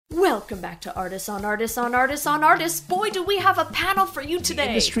Welcome back to Artists on Artists on Artists on Artists. Boy, do we have a panel for you today.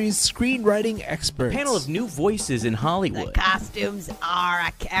 Industry's screenwriting experts. A panel of new voices in Hollywood. The costumes are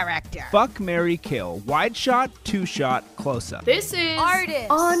a character. Fuck, marry, kill. Wide shot, two shot, close up. This is Artists.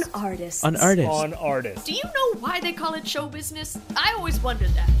 On Artists. On Artists. On Artists. Do you know why they call it show business? I always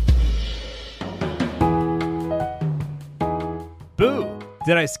wondered that. Boo!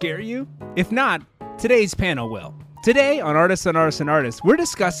 Did I scare you? If not, today's panel will. Today on Artists on Artists on Artists, we're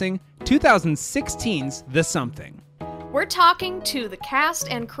discussing 2016's The Something. We're talking to the cast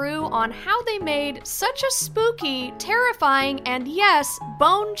and crew on how they made such a spooky, terrifying, and yes,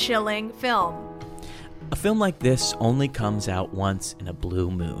 bone-chilling film. A film like this only comes out once in a blue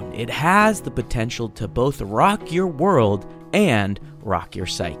moon. It has the potential to both rock your world and rock your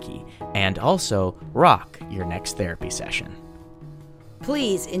psyche, and also rock your next therapy session.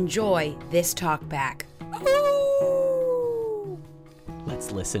 Please enjoy this talk back.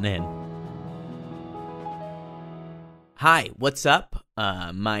 Let's listen in. Hi, what's up?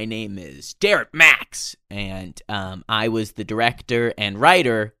 My name is Derek Max, and I was the director and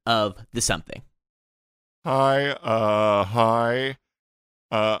writer of The Something. Hi.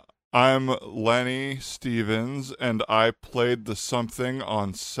 I'm Lenny Stevens, and I played the Something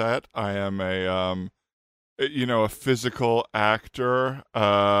on set. I am a physical actor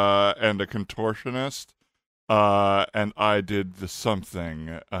and a contortionist, and I did the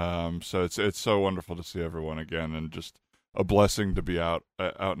Something. So it's so wonderful to see everyone again, and just a blessing to be out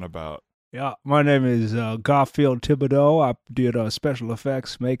and about. Yeah, my name is Garfield Thibodeau. I did special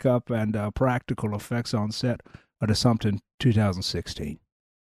effects, makeup, and practical effects on set of The Something 2016.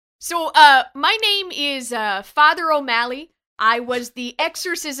 So, my name is Father O'Malley. I was the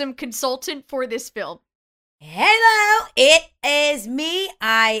exorcism consultant for this film. Hello, it is me.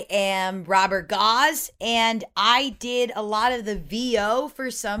 I am Robert Gause, and I did a lot of the VO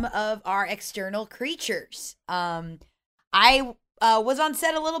for some of our external creatures. I was on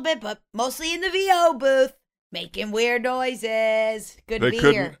set a little bit, but mostly in the VO booth, making weird noises. Good to be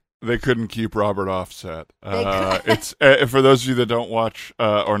here. They couldn't keep Robert off set. It's for those of you that don't watch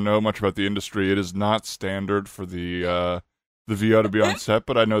or know much about the industry, it is not standard for the VO to be on set,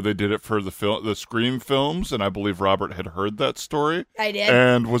 but I know they did it for the Scream films, and I believe Robert had heard that story. I did.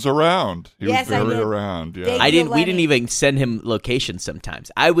 And was around. He Yes, was I very did. around. Yeah. We didn't even send him locations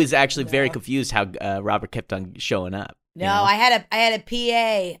sometimes. I was actually very confused how Robert kept on showing up. No, you know? I had a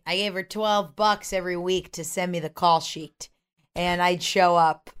PA. I gave her $12 every week to send me the call sheet, and I'd show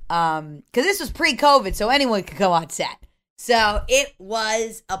up. Because this was pre-COVID, so anyone could go on set. So it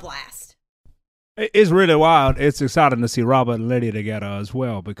was a blast. It's really wild. It's exciting to see Robert and Lenny together as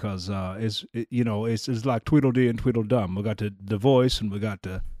well, because it's like Tweedledee and Tweedledum. We got the voice and we got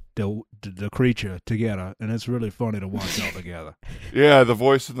the creature together, and it's really funny to watch all together. Yeah, the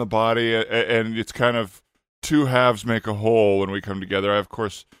voice and the body, and it's kind of two halves make a whole when we come together. I, of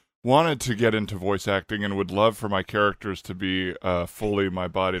course, wanted to get into voice acting and would love for my characters to be fully my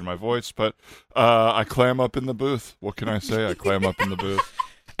body and my voice, but I clam up in the booth. What can I say? I clam up in the booth.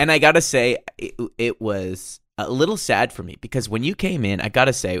 And I gotta say, it was a little sad for me, because when you came in, I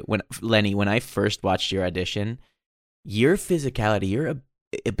gotta say, when I first watched your audition, your physicality, your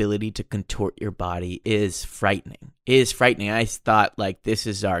ability to contort your body is frightening. I thought, like, this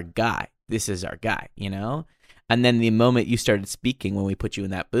is our guy, you know? And then the moment you started speaking, when we put you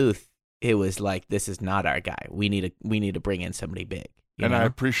in that booth, it was like, this is not our guy. We need to bring in somebody big. And I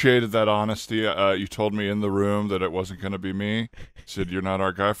appreciated that honesty. You told me in the room that it wasn't going to be me. You said, you're not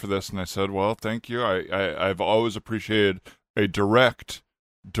our guy for this. And I said, well, thank you. I've always appreciated a direct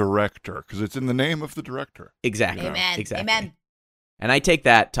director, because it's in the name of the director. Exactly. Amen. Exactly. Amen. And I take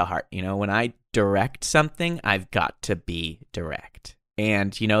that to heart. You know, when I direct something, I've got to be direct.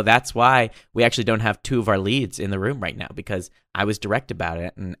 And, you know, that's why we actually don't have two of our leads in the room right now, because I was direct about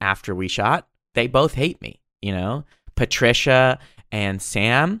it. And after we shot, they both hate me, you know? Patricia and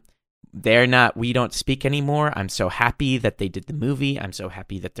Sam, we don't speak anymore. I'm so happy that they did the movie. I'm so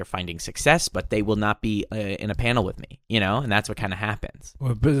happy that they're finding success, but they will not be in a panel with me, you know? And that's what kind of happens.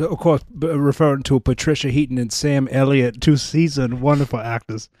 Well, of course, referring to Patricia Heaton and Sam Elliott, two seasoned wonderful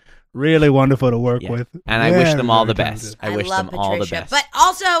actors. Really wonderful to work with. And I wish them all the best. I wish love them all the Patricia. best. But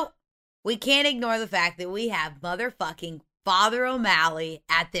also, we can't ignore the fact that we have motherfucking Father O'Malley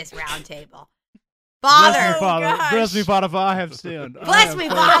at this round table. Father. Bless me, Father. gosh. Bless me, Father, for I have sinned. Bless me,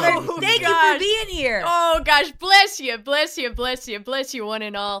 Father. Oh, Thank you gosh. for being here. Oh gosh, bless you one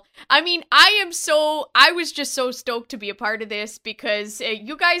and all. I mean, I was just so stoked to be a part of this, because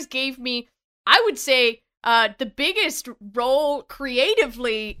you guys gave me, I would say, the biggest role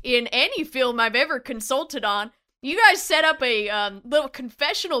creatively in any film I've ever consulted on. You guys set up a little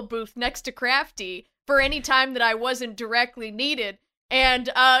confessional booth next to Crafty for any time that I wasn't directly needed. And,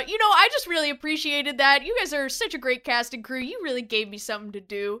 I just really appreciated that. You guys are such a great cast and crew. You really gave me something to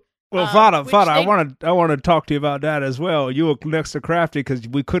do. Well, Fada, I want to talk to you about that as well. You were next to Crafty because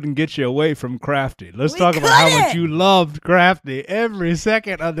we couldn't get you away from Crafty. Let's talk about how much you loved Crafty. Every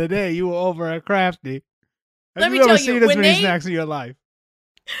second of the day, you were over at Crafty. Have you ever seen as many snacks in your life?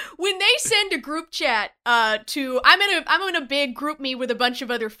 When they send a group chat I'm in a big group me with a bunch of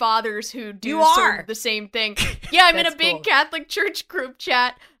other fathers who do sort of the same thing. Yeah, I'm in a big Catholic Church group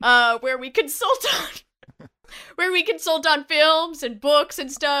chat where we consult on films and books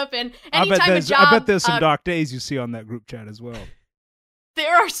and stuff. And anytime I bet there's some dark days you see on that group chat as well.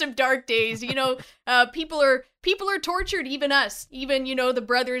 There are some dark days. People are tortured. Even us. Even the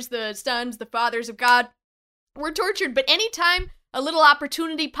brothers, the sons, the fathers of God. We're tortured. But anytime a little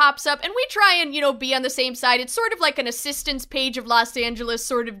opportunity pops up, and we try and, be on the same side. It's sort of like an assistance page of Los Angeles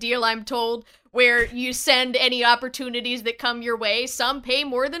sort of deal, I'm told, where you send any opportunities that come your way. Some pay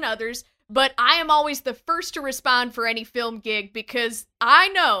more than others, but I am always the first to respond for any film gig because I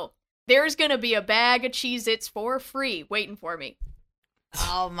know there's going to be a bag of Cheez-Its for free waiting for me.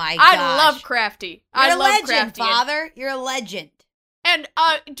 Oh my gosh. I love Crafty. You're I a love legend, Crafty. Father. You're a legend. And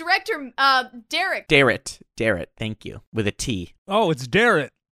director Derek. Darrett, thank you. With a T. Oh, it's Darrett.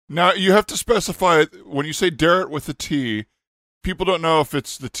 Now, you have to specify, when you say Darrett with a T, people don't know if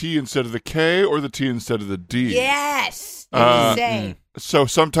it's the T instead of the K or the T instead of the D. Yes. Same. So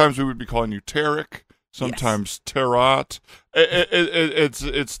sometimes we would be calling you Tarek, sometimes Tarot.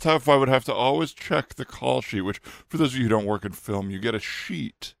 It's tough. I would have to always check the call sheet, which, for those of you who don't work in film, you get a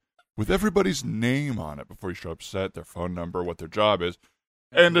sheet with everybody's name on it before you show up set, their phone number, what their job is.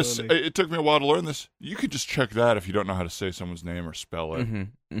 And it took me a while to learn this. You could just check that if you don't know how to say someone's name or spell it.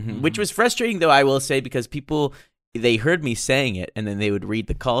 Which was frustrating, though, I will say, because people, they heard me saying it, and then they would read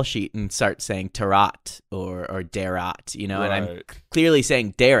the call sheet and start saying Tarot or Darrot, and I'm clearly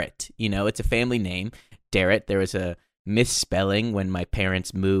saying Darrett. It's a family name. Darrett, there was a misspelling when my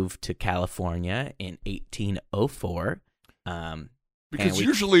parents moved to California in 1804. Because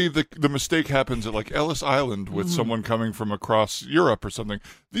usually the mistake happens at like Ellis Island with someone coming from across Europe or something.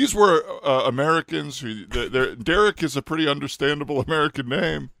 These were Americans who Derek is a pretty understandable American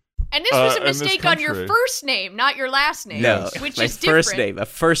name. And this was a mistake on your first name, not your last name. No, which my is first different. name, a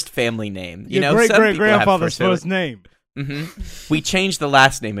first family name. Your great-great-grandfather's first name. We changed the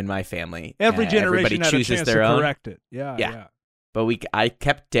last name in my family. Every generation had a chance to correct it. Yeah. But I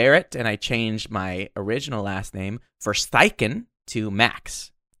kept Darrett, and I changed my original last name for Steichen to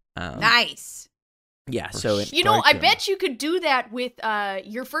Max. Nice. Yeah, so I bet you could do that with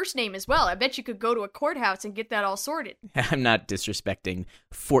your first name as well. I bet you could go to a courthouse and get that all sorted. I'm not disrespecting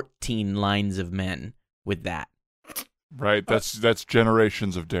 14 lines of men with that. Right, that's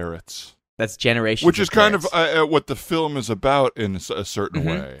generations of Darretts. That's generations, which is kind of Darretts. What the film is about in a certain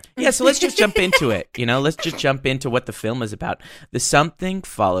way. Yeah, so let's just jump into it. Let's just jump into what the film is about. The Something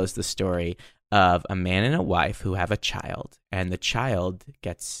follows the story of a man and a wife who have a child, and the child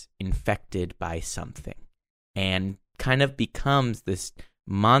gets infected by something and kind of becomes this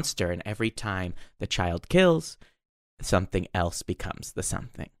monster, and every time the child kills, something else becomes the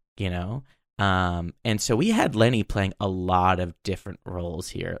something, And so we had Lenny playing a lot of different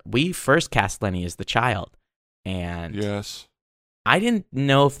roles here. We first cast Lenny as the child, and yes, I didn't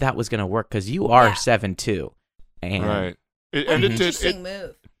know if that was going to work because you are 7'2", and right. Interesting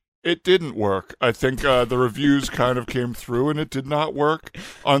move. It didn't work. I think the reviews kind of came through, and it did not work.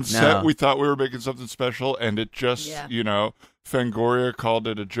 On set, we thought we were making something special, and it just, Fangoria called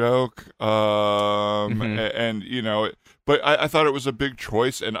it a joke. And, but I thought it was a big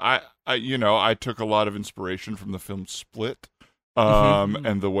choice, and I took a lot of inspiration from the film Split,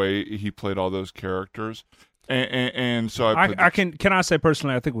 and the way he played all those characters. And so can I say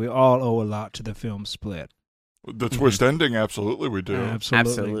personally, I think we all owe a lot to the film Split. The twist ending, absolutely we do.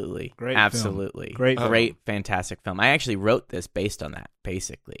 Absolutely. Great absolutely. Film. Great, fantastic film. I actually wrote this based on that,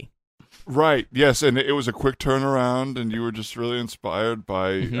 basically. Right, yes, and it was a quick turnaround, and you were just really inspired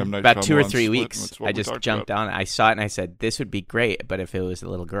by M. Night About 2 or 3 Split, weeks, I just jumped on it. I saw it, and I said, this would be great, but if it was a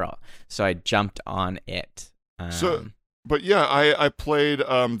little girl. So I jumped on it. But yeah, I played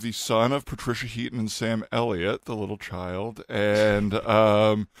the son of Patricia Heaton and Sam Elliott, the little child, and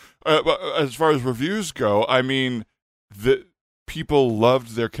as far as reviews go, I mean, the people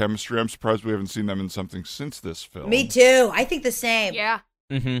loved their chemistry. I'm surprised we haven't seen them in something since this film. Me too. I think the same. Yeah.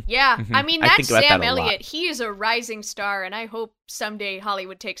 Yeah. I mean, that's Sam Elliott. He is a rising star, and I hope someday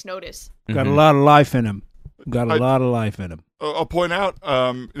Hollywood takes notice. Got a lot of life in him. Got a lot of life in him. I'll point out,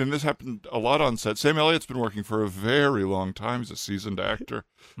 and this happened a lot on set, Sam Elliott's been working for a very long time. He's a seasoned actor.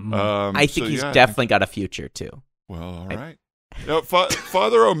 I think he's definitely got a future, too. Well, all right.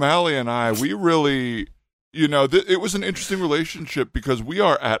 Father O'Malley and I, we really, it was an interesting relationship because we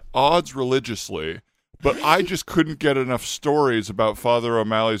are at odds religiously, but I just couldn't get enough stories about Father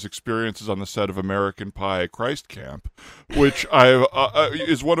O'Malley's experiences on the set of American Pie Christ Camp, which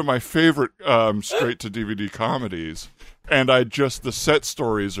is one of my favorite straight-to-DVD comedies. And the set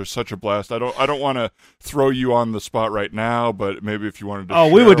stories are such a blast. I don't want to throw you on the spot right now, but maybe if you wanted to. Oh,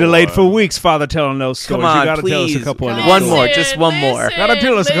 we were delayed for weeks, Father, telling those stories. Come on, you gotta please. Tell us a couple of them One stories. more, just one more. Gotta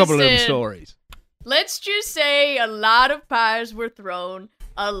tell us a couple of them stories. Let's just say a lot of pies were thrown,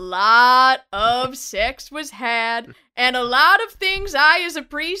 a lot of sex was had, and a lot of things I, as a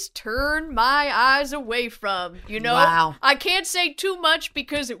priest, turned my eyes away from. Wow. I can't say too much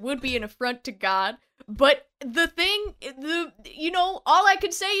because it would be an affront to God. But all I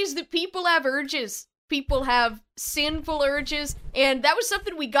can say is that people have urges. People have sinful urges. And that was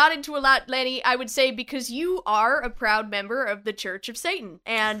something we got into a lot, Lenny, I would say, because you are a proud member of the Church of Satan.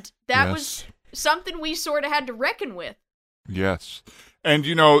 And that was something we sort of had to reckon with. Yes. And,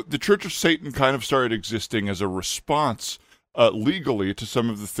 the Church of Satan kind of started existing as a response legally to some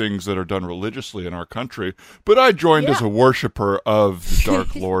of the things that are done religiously in our country. But I joined as a worshiper of the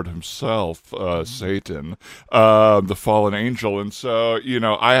Dark Lord himself, Satan, the fallen angel. And so,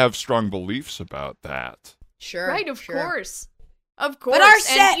 I have strong beliefs about that. Sure. Right, of course. Of course.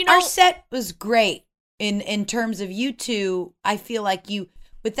 But our set was great in terms of you two. I feel like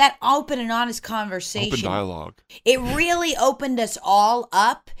with that open and honest conversation. Open dialogue. It really opened us all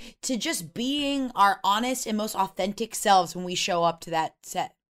up to just being our honest and most authentic selves when we show up to that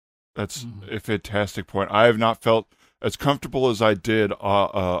set. That's a fantastic point. I have not felt as comfortable as I did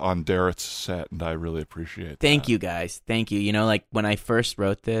on Darrett's set, and I really appreciate that. Thank you, guys. Thank you. Like when I first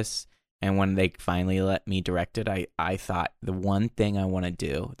wrote this and when they finally let me direct it, I thought the one thing I want to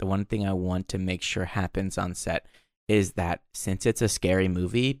do, the one thing I want to make sure happens on set is that since it's a scary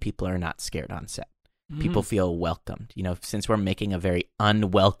movie, people are not scared on set. People feel welcomed. Since we're making a very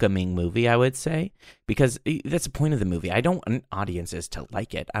unwelcoming movie, I would say, because that's the point of the movie. I don't want audiences to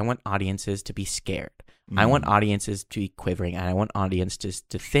like it. I want audiences to be scared. I want audiences to be quivering, and I want audiences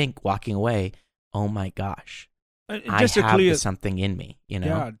to think, walking away, oh my gosh, just I have something in me,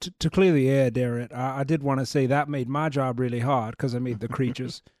 Yeah, to clear the air, Darrett, I did want to say that made my job really hard because I made the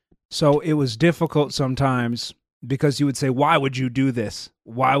creatures. So it was difficult sometimes because you would say, why would you do this?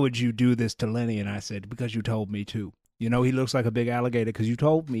 Why would you do this to Lenny? And I said, because you told me to. He looks like a big alligator because you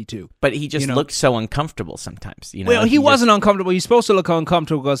told me to. But he just looked so uncomfortable sometimes. Well, he wasn't uncomfortable. He's supposed to look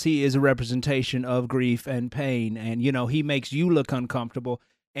uncomfortable because he is a representation of grief and pain. And, he makes you look uncomfortable.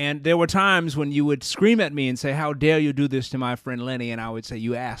 And there were times when you would scream at me and say, how dare you do this to my friend Lenny? And I would say,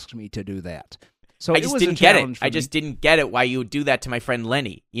 you asked me to do that. So I just didn't get it. I just didn't get it why you would do that to my friend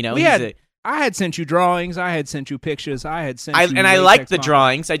Lenny. I had sent you drawings. I had sent you pictures. I had sent you. And I liked the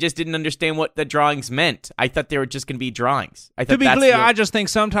drawings. I just didn't understand what the drawings meant. I thought they were just going to be drawings. To be clear, I just think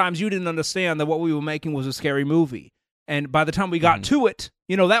sometimes you didn't understand that what we were making was a scary movie. And by the time we got to it,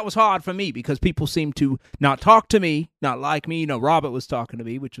 that was hard for me because people seemed to not talk to me, not like me. Robert was talking to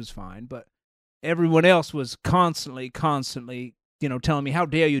me, which was fine. But everyone else was constantly, telling me, how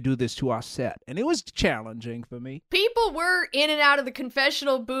dare you do this to our set? And it was challenging for me. People were in and out of the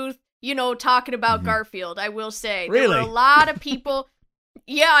confessional booth, talking about Garfield, I will say. Really? There were a lot of people.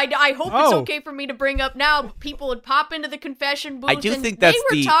 Yeah, I hope it's okay for me to bring up now. People would pop into the confession booth. I do think that's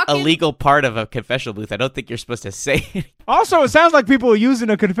the illegal part of a confessional booth. I don't think you're supposed to say it. Also, it sounds like people are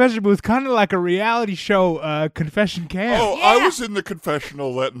using a confession booth kind of like a reality show confession camp. Oh, yeah. I was in the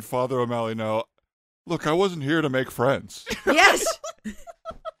confessional letting Father O'Malley know, look, I wasn't here to make friends. Yes.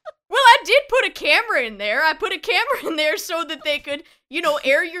 Well, I did put a camera in there. I put a camera in there so that they could,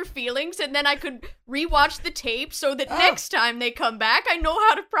 air your feelings, and then I could rewatch the tape so that next time they come back, I know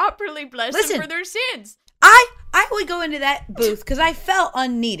how to properly bless them for their sins. I would go into that booth because I felt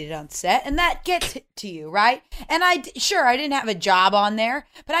unneeded on set, and that gets to you, right? And I didn't have a job on there,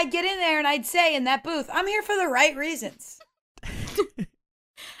 but I'd get in there and I'd say in that booth, I'm here for the right reasons.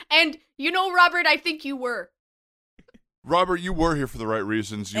 And, Robert, I think you were. Robert, you were here for the right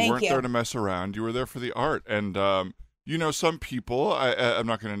reasons. You weren't there to mess around. You were there for the art. And, some people, I'm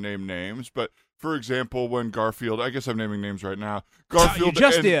not going to name names, but for example, when Garfield, I guess I'm naming names right now. Garfield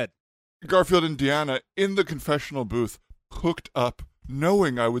did. Garfield and Deanna in the confessional booth hooked up,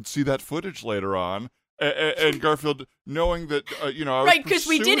 knowing I would see that footage later on. And Garfield knowing that, I was right, because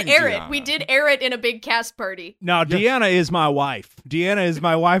we did air Deanna. it. We did air it in a big cast party. Now, Deanna is my wife. Deanna is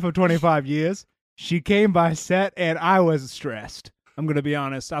my wife of 25 years. She came by set, and I was stressed. I'm going to be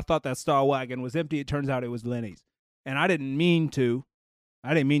honest. I thought that Star Wagon was empty. It turns out it was Lenny's. And I didn't mean to.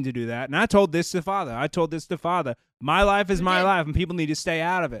 I didn't mean to do that. And I told this to Father. My life is my life, and people need to stay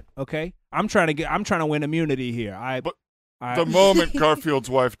out of it, okay? I'm trying to win immunity here. The moment Garfield's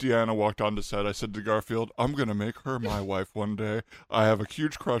wife, Deanna, walked onto set, I said to Garfield, I'm going to make her my wife one day. I have a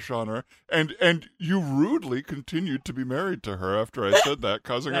huge crush on her. And you rudely continued to be married to her after I said that,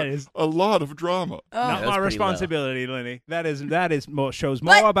 causing a lot of drama. Not my responsibility, Lenny. That shows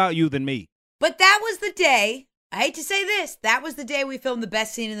more But- about you than me. But that was the day, I hate to say this, that was the day we filmed the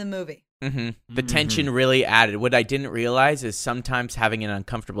best scene in the movie. The tension really added. What I didn't realize is sometimes having an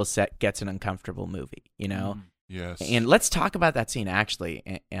uncomfortable set gets an uncomfortable movie, you know? Yes. And let's talk about that scene,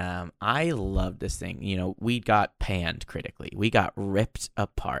 actually. I love this thing. You know, we got panned critically. We got ripped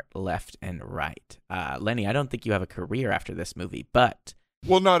apart left and right. Lenny, I don't think you have a career after this movie, but...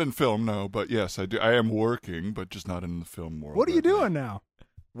 Well, not in film, no, but yes, I do. I am working, but just not in the film world. What are you doing now?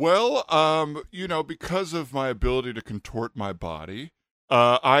 Well, because of my ability to contort my body,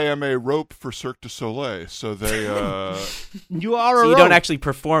 I am a rope for Cirque du Soleil. So they, You are so a you rope. don't actually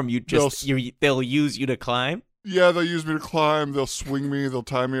perform. You just they'll use you to climb. yeah, they'll use me to climb. They'll swing me. They'll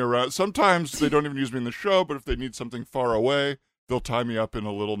tie me around. Sometimes they don't even use me in the show, but if they need something far away, they'll tie me up in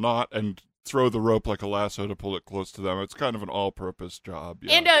a little knot and throw the rope like a lasso to pull it close to them. It's kind of an all-purpose job.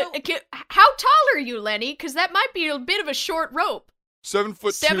 Yeah. And how tall are you, Lenny? Because that might be a bit of a short rope.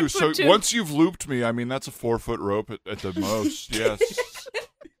 7'2". 7'2". So once you've looped me, I mean that's a 4-foot rope at the most. Yes.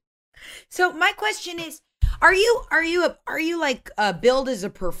 So my question is, are you like billed as a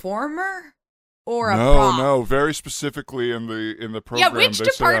performer or a prop? No. Very specifically in the program. Yeah, which they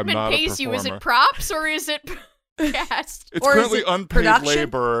say I'm department not a pays you? Is performer. it props or is it cast? It's Or is currently it unpaid production?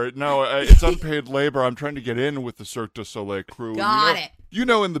 labor. No, it's unpaid labor. I'm trying to get in with the Cirque du Soleil crew. Got it. You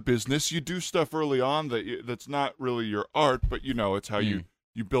know, in the business, you do stuff early on that's not really your art, but it's how you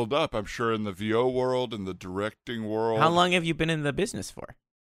build up. I'm sure in the VO world and the directing world. How long have you been in the business for?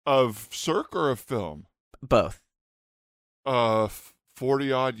 Of Cirque or of film? Both.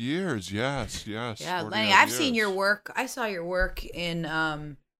 40 odd years. Yes. Yeah, 40 Lenny, odd I've seen years. your work. I saw your work in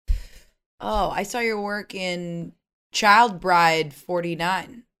I saw your work in Child Bride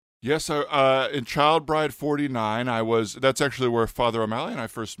 49. Yes, in Child Bride 49, that's actually where Father O'Malley and I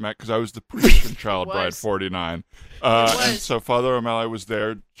first met, because I was the priest in Child Bride 49. And so Father O'Malley was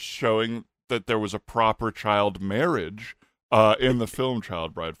there showing that there was a proper child marriage in the film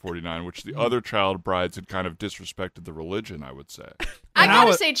Child Bride 49, which the other child brides had kind of disrespected the religion, I would say. I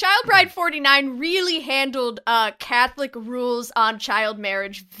gotta say, Child Bride 49 really handled Catholic rules on child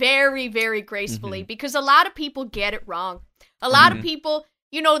marriage very, very gracefully, because a lot of people get it wrong. A lot of people,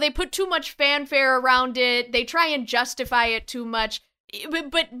 they put too much fanfare around it. They try and justify it too much.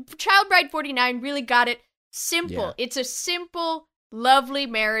 But Child Bride 49 really got it simple. Yeah. It's a simple, lovely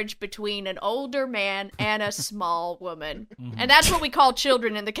marriage between an older man and a small woman. And that's what we call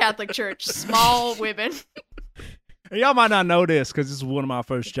children in the Catholic Church, small women. Y'all might not know this because this is one of my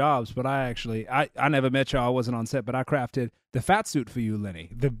first jobs, but I never met y'all. I wasn't on set, but I crafted the fat suit for you, Lenny.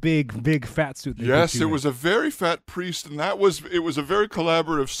 The big fat suit. Yes, it was a very fat priest, and it was a very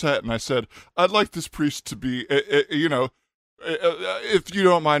collaborative set. And I said, I'd like this priest to be, if you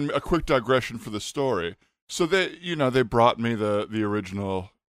don't mind, a quick digression for the story. So they brought me the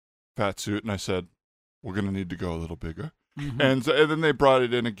original fat suit, and I said, we're gonna need to go a little bigger. And then they brought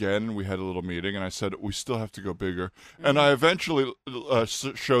it in again, and we had a little meeting, and I said, we still have to go bigger. And I eventually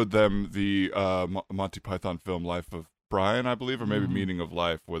showed them the Monty Python film Life of Brian, I believe, or maybe Meaning of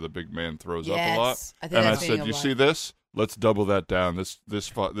Life, where the big man throws up a lot. I think And I that's Meaning said, of you Life. see this? Let's double that down. This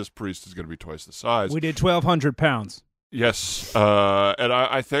priest is going to be twice the size. We did 1,200 pounds. Yes, and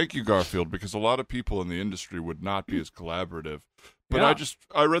I thank you, Garfield, because a lot of people in the industry would not be as collaborative. But Yeah.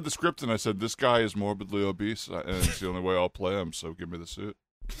 I read the script and I said, this guy is morbidly obese, and it's the only way I'll play him, so give me the suit.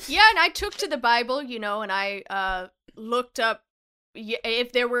 Yeah, and I took to the Bible, and I looked up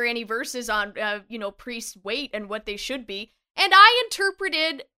if there were any verses on, priests' weight and what they should be. And I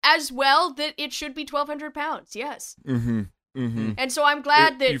interpreted as well that it should be 1,200 pounds, yes. Mm-hmm. Mm-hmm. And so I'm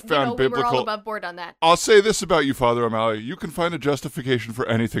glad You that, found we were all biblical- above board on that. I'll say this about you, Father O'Malley. You can find a justification for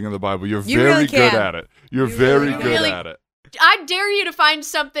anything in the Bible. You're You very really good can. at it. You're You very really good can. at it. I dare you to find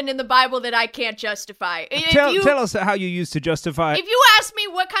something in the Bible that I can't justify. Tell us how you used to justify. If you ask me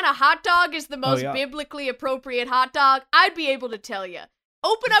what kind of hot dog is the most yeah. biblically appropriate hot dog, I'd be able to tell you.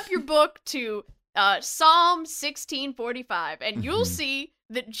 Open up your book to Psalm 16:45, and you'll see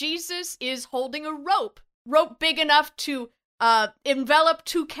that Jesus is holding a rope big enough to envelop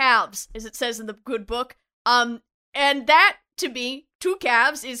 2 calves, as it says in the good book. And that, to me, 2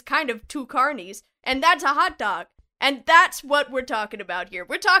 calves is kind of 2 carnies. and that's a hot dog. And that's what we're talking about here.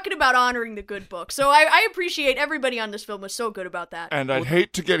 We're talking about honoring the good book. So I appreciate everybody on this film was so good about that. And I'd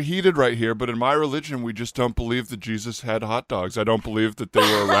hate to get heated right here, but in my religion, we just don't believe that Jesus had hot dogs. I don't believe that they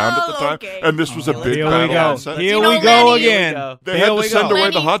were around at the time. Okay. And this was a big Here we battle go. on set. Here You know, we go Lenny- again. They Here had we to send go. away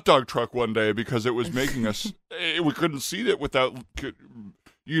the Lenny- hot dog truck one day because it was making us. We couldn't see it without,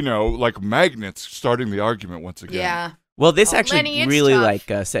 like magnets starting the argument once again. Yeah. Well, this Oh, actually Lenny, it's really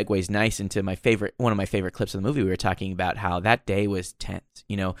tough. segues nice into one of my favorite clips of the movie. We were talking about how that day was tense.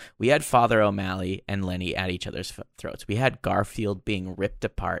 We had Father O'Malley and Lenny at each other's throats. We had Garfield being ripped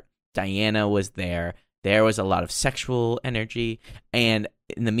apart. Diana was there. There was a lot of sexual energy. And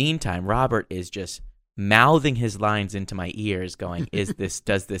in the meantime, Robert is just mouthing his lines into my ears going,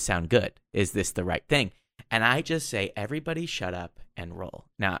 does this sound good? Is this the right thing? And I just say, everybody shut up and roll.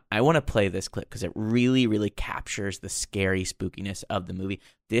 Now, I want to play this clip because it really, really captures the scary spookiness of the movie.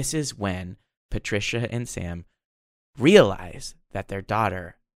 This is when Patricia and Sam realize that their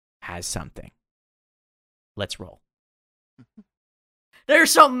daughter has something. Let's roll.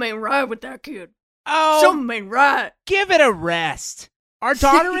 There's something ain't right with that kid. Oh, Something ain't right. give it a rest. Our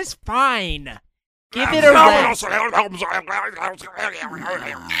daughter is fine. Give it a rest.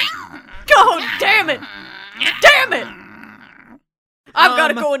 God damn it! Damn it! I've got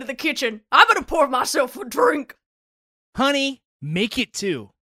to go into the kitchen. I'm going to pour myself a drink. Honey, make it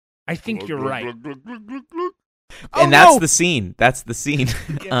two. I think you're right. Oh, And that's no. the scene. That's the scene.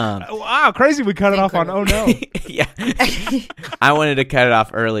 Wow, crazy we cut it off on oh no. Yeah. I wanted to cut it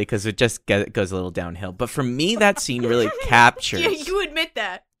off early because it just goes a little downhill. But for me, that scene really captures. Yeah, you admit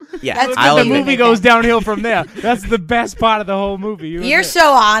that. Yeah, That's I'll good. The admit- movie goes downhill from there. That's the best part of the whole movie. You're admit.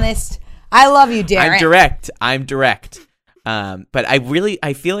 so honest. I love you, Darren. I'm direct. But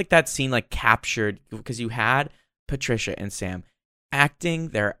I feel like that scene like captured because you had Patricia and Sam acting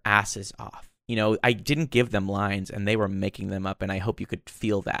their asses off. I didn't give them lines and they were making them up, and I hope you could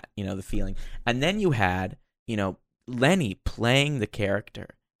feel that, the feeling. And then you had, Lenny playing the character.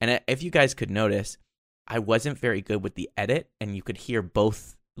 And if you guys could notice, I wasn't very good with the edit, and you could hear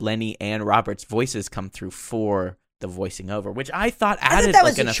both Lenny and Robert's voices come through for the voicing over, which I thought I added thought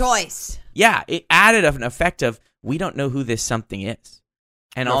that like was a choice. Yeah, it added an effect of we don't know who this something is.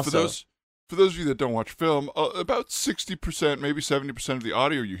 And Now, also, for those of you that don't watch film, about 60%, maybe 70% of the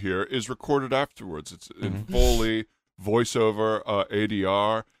audio you hear is recorded afterwards. It's in Foley, voiceover,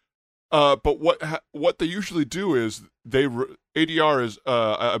 ADR. But what they usually do is ADR is,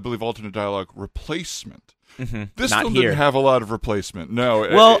 I believe, alternate dialogue replacement. This not film here. didn't have a lot of replacement. No.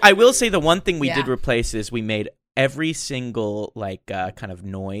 Well, I will say the one thing we Yeah. did replace is we made every single kind of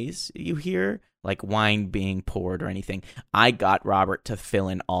noise you hear, like wine being poured or anything. I got Robert to fill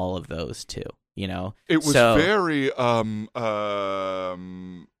in all of those too. It was So- very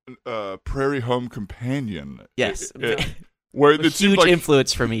Prairie Home Companion. Yes. Where it seemed huge like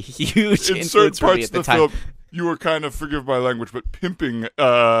influence for me. Huge in influence certain for me parts at of the the time. film, you were kind of, forgive my language, but pimping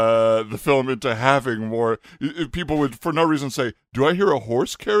the film into having more. People would, for no reason, say, "Do I hear a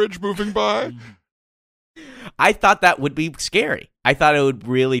horse carriage moving by?" I thought that would be scary. I thought it would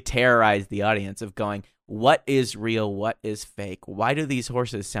really terrorize the audience of going, what is real? What is fake? Why do these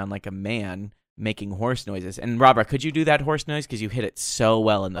horses sound like a man making horse noises? And Robert, could you do that horse noise? Because you hit it so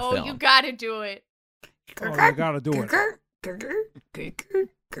well in the Oh, film. you got to do it. Oh, you gotta do it.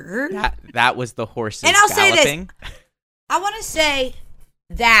 That was the horses And I'll say this. galloping. I want to say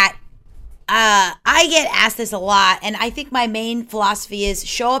that I get asked this a lot, and I think my main philosophy is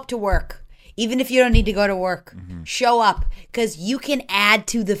show up to work. Even if you don't need to go to work, show up because you can add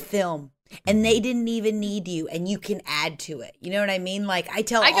to the film. And they didn't even need you, and you can add to it. You know what I mean? Like I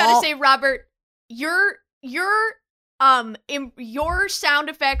gotta say, Robert, your sound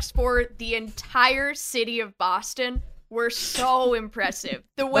effects for the entire city of Boston were so impressive.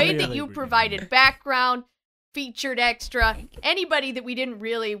 The way that you provided background, featured extra, anybody that we didn't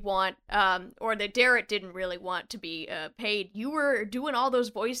really want, or that Derek didn't really want to be paid, you were doing all those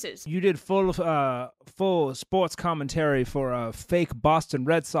voices. You did full sports commentary for a fake Boston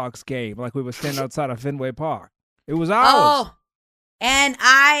Red Sox game, like we were standing outside of Fenway Park. It was ours. Oh, and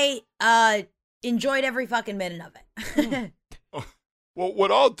I enjoyed every fucking minute of it. Well,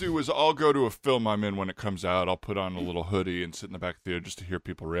 what I'll do is I'll go to a film I'm in when it comes out. I'll put on a little hoodie and sit in the back theater just to hear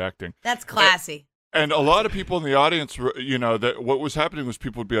people reacting. That's classy. And a lot of people in the audience, that what was happening was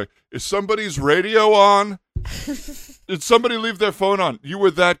people would be like, "Is somebody's radio on? Did somebody leave their phone on?" You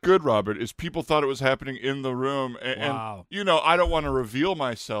were that good, Robert. Is people thought it was happening in the room, Wow. and I don't want to reveal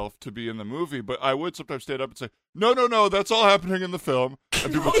myself to be in the movie, but I would sometimes stand up and say, "No, that's all happening in the film."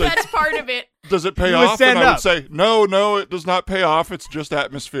 And people would say, That's part of it. "Does it pay You would off?" stand And I would up. say, "No, it does not pay off. It's just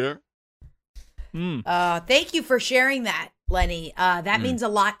atmosphere." Thank you for sharing that, Lenny. That means a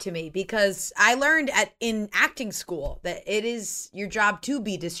lot to me because I learned in acting school that it is your job to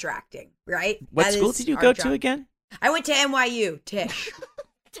be distracting, right? What That school is did you our go job. to again? I went to NYU, Tish.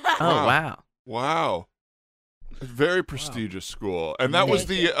 Oh, wow. Wow. A very prestigious school. And that was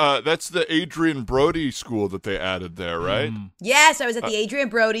that's the Adrian Brody school that they added there, right? Yes, I was at the Adrian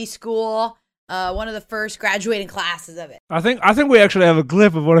Brody School, one of the first graduating classes of it. I think we actually have a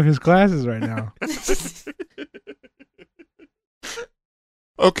clip of one of his classes right now.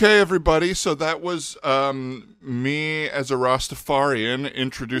 Okay, everybody. So that was me as a Rastafarian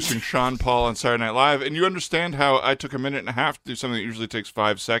introducing Sean Paul on Saturday Night Live. And you understand how I took a minute and a half to do something that usually takes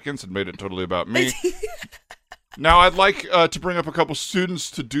 5 seconds and made it totally about me. Now, I'd like to bring up a couple students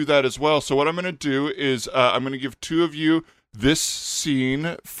to do that as well. So what I'm going to do is I'm going to give 2 of you this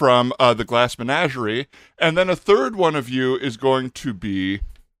scene from The Glass Menagerie. And then a third one of you is going to be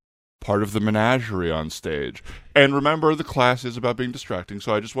part of the menagerie on stage. And remember, the class is about being distracting,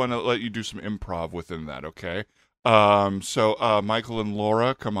 so I just want to let you do some improv within that, okay? So Michael and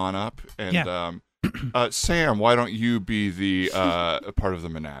Laura, come on up. And Sam, why don't you be the part of the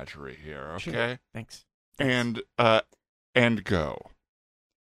menagerie here, okay? Sure. Thanks. And go.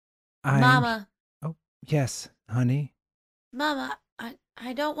 Mama, Oh, yes, honey. Mama,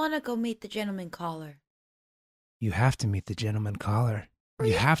 I don't want to go meet the gentleman caller. You have to meet the gentleman caller.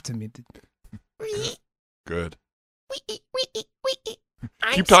 You have to meet the... Good.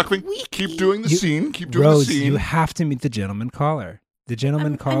 Keep talking. Keep doing the scene. Keep doing Rose, the scene. you have to meet the gentleman caller. The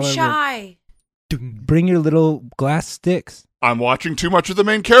gentleman caller... I'm will- shy. Bring your little glass sticks. I'm watching too much of the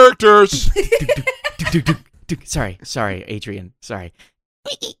main characters. Sorry, Adrian. Sorry.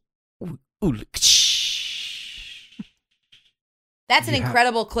 That's an You have-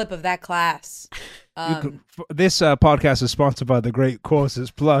 incredible clip of that class. This podcast is sponsored by the Great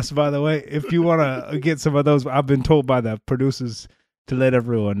Courses Plus, by the way. If you want to get some of those, I've been told by the producers to let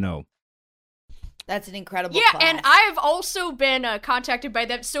everyone know. That's an incredible Yeah, class. and I've also been contacted by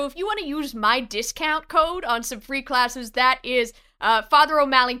them. So if you want to use my discount code on some free classes, that is Father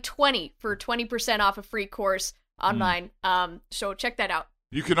O'Malley 20 for 20% off a free course online. So check that out.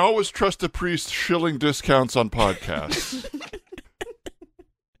 You can always trust a priest shilling discounts on podcasts.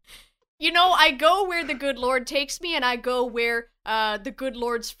 You know, I go where the good Lord takes me, and I go where the good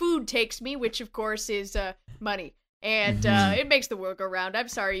Lord's food takes me, which of course is money. And it makes the world go round. I'm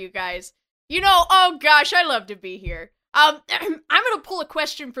sorry, you guys. You know, oh gosh, I love to be here. I'm gonna pull a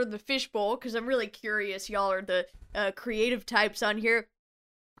question from the fishbowl because I'm really curious. Y'all are the creative types on here.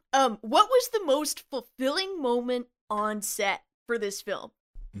 What was the most fulfilling moment on set for this film?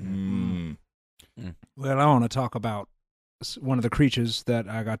 Well, I want to talk about one of the creatures that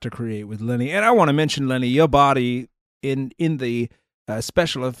I got to create with Lenny. And I want to mention, Lenny, your body in the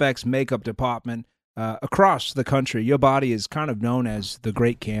special effects makeup department across the country, your body is kind of known as the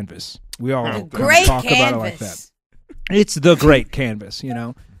Great Canvas. We all kind of Great talk canvas. about it like that. It's the Great Canvas, you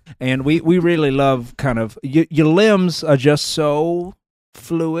know. And we really love kind of, your limbs are just so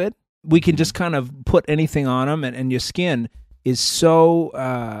fluid. We can just kind of put anything on them, and your skin is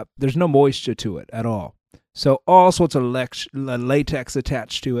so, there's no moisture to it at all. So all sorts of latex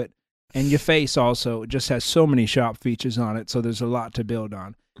attached to it. And your face also just has so many sharp features on it, so there's a lot to build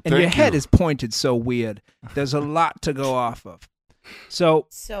on. And your head is pointed so weird. There's a lot to go off of. So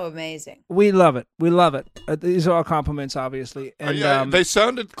amazing. we love it. We love it. These are all compliments, obviously. And they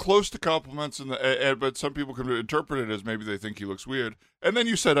sounded close to compliments, but some people can interpret it as maybe they think he looks weird. And then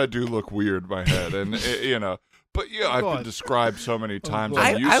you said I do look weird, my head, and you know. But yeah, I've been described so many times.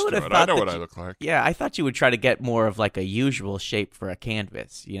 I'm used to it. I know what I look like. Yeah, I thought you would try to get more of like a usual shape for a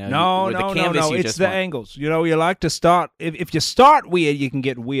canvas. You know, No. It's the angles. You know, you like to start. If you start weird, you can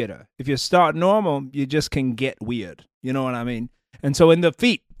get weirder. If you start normal, you just can get weird. You know what I mean? And so in the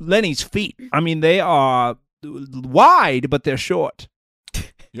feet, Lenny's feet, I mean, they are wide, but they're short.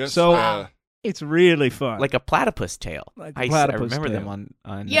 Yes. So it's really fun. like a platypus tail. Like a I platypus remember tail. them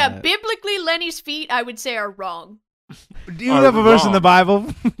on. Yeah, biblically, Lenny's feet, I would say, are wrong. Do you have a verse in wrong. the Bible?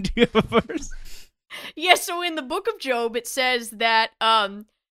 Do you have a verse? Yeah, so in the book of Job, it says that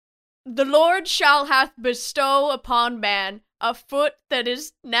the Lord shall hath bestow upon man a foot that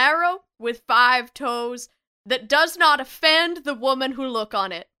is narrow with 5 toes, that does not offend the woman who look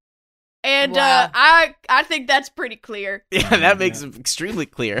on it. And Wow. I think that's pretty clear. Yeah, that makes it extremely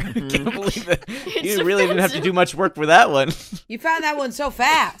clear. Can't believe that It's you really didn't have to offensive. do much work for that one. You found that one so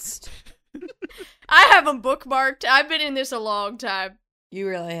fast. I have them bookmarked. I've been in this a long time. You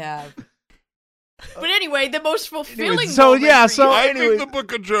really have. But anyway, the most fulfilling. Anyway, so, moment yeah, for so- you- I anyway- think the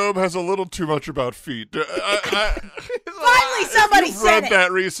Book of Job has a little too much about feet. Finally, somebody You've said read it.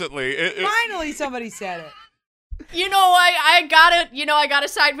 that recently. Finally, somebody said it. You know, I gotta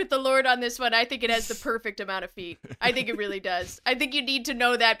side with the Lord on this one. I think it has the perfect amount of feet. I think it really does. I think you need to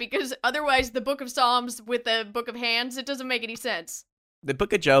know that because otherwise the Book of Psalms with the Book of Hands, it doesn't make any sense. The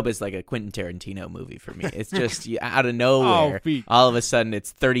Book of Job is like a Quentin Tarantino movie for me. It's just out of nowhere, feet. all of a sudden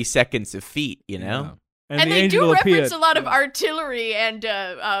it's 30 seconds of feet, you know? Yeah. And the they angel do reference appeared. a lot of artillery and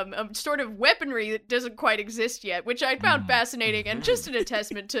sort of weaponry that doesn't quite exist yet, which I found fascinating and just an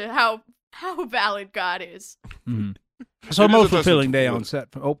attestament to how valid God is. Mhm. So It is most a fulfilling lesson day to- on set.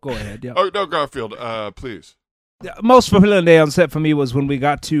 Oh, go ahead. Yeah. Oh, no, Garfield, please. The most fulfilling day on set for me was when we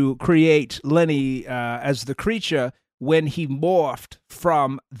got to create Lenny as the creature when he morphed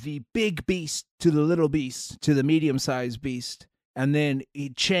from the big beast to the little beast to the medium-sized beast. And then he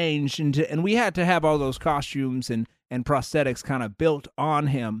changed into, and we had to have all those costumes and prosthetics kind of built on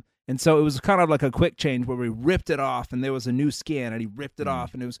him. And so it was kind of like a quick change where we ripped it off and there was a new skin and he ripped it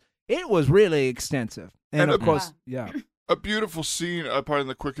off. And it was really extensive. And of course, yeah. A beautiful scene, pardon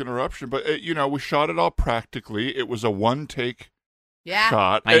the quick interruption, but, we shot it all practically. It was a one-take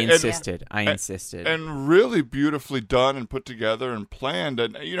shot. I insisted. And really beautifully done and put together and planned.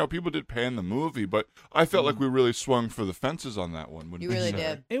 And, people did pan the movie, but I felt like we really swung for the fences on that one. You really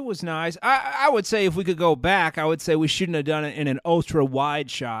did. It was nice. I would say if we could go back, I would say we shouldn't have done it in an ultra wide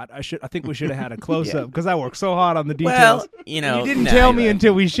shot. I think we should have had a close up because I worked so hard on the details. Well, you didn't tell me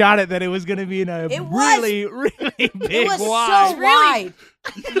until we shot it that it was going to be in a really, really big It was wide. so wide.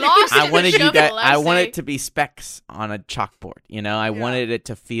 Lost I in wanted the you guys. shuffle, I say. wanted it to be specks on a chalkboard. I wanted it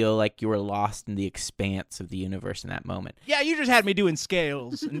to feel like you were lost in the expanse of the universe in that moment. Yeah, you just had me doing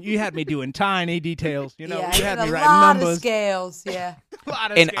scales, and you had me doing tiny details. Yeah, you had a me lot writing numbers. of scales. Yeah. A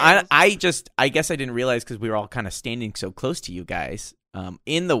lot of And scales. I guess I didn't realize because we were all kind of standing so close to you guys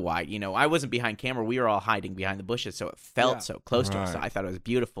in the wide. I wasn't behind camera. We were all hiding behind the bushes, so it felt so close to us. So Right. I thought it was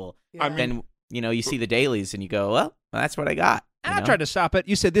beautiful. Yeah. Then you see the dailies and you go, well, that's what I got. And I tried to stop it.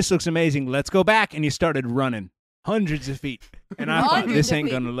 You said, this looks amazing. Let's go back. And you started running hundreds of feet. And I thought, Hundreds this of ain't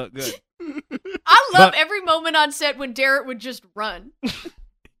feet. going to look good. I love But- every moment on set when Derek would just run.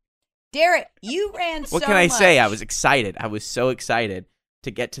 Derek, you ran so What can I say? I much. was excited. I was so excited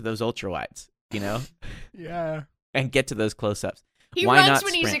to get to those ultra wides, Yeah. and get to those close ups. He Why runs not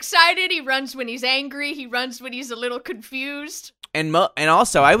when he's sprint? excited. He runs when he's angry. He runs when he's a little confused. And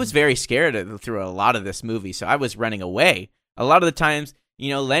also, I was very scared through a lot of this movie, so I was running away. A lot of the times,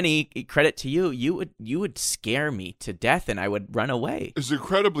 Lenny, credit to you, you would scare me to death, and I would run away. It's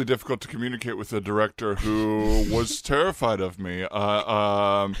incredibly difficult to communicate with a director who was terrified of me.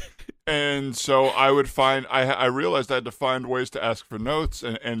 And so I would I realized I had to find ways to ask for notes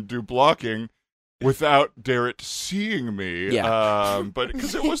and do blocking without Derek seeing me. Yeah. But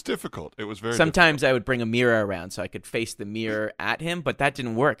because it was difficult. It was very Sometimes I would bring a mirror around so I could face the mirror at him, but that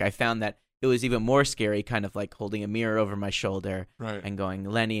didn't work. I found that it was even more scary, kind of like holding a mirror over my shoulder Right. and going,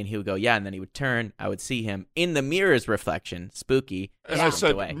 Lenny, and he would go, yeah, and then he would turn. I would see him in the mirror's reflection, spooky. And he I jumped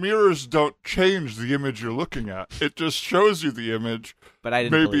said, away. mirrors don't change the image you're looking at. It just shows you the image. But I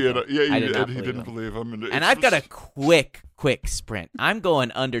didn't Maybe believe him. yeah, I did not he believe didn't him. believe him. And, And I've got a quick sprint. I'm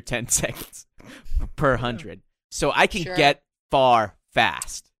going under 10 seconds per 100. So I can Sure. get far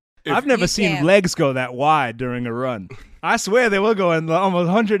fast. I've never You seen can. legs go that wide during a run. I swear they were going almost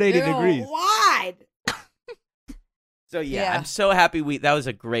 180 They're degrees. wide. So yeah, Yeah. I'm so happy that was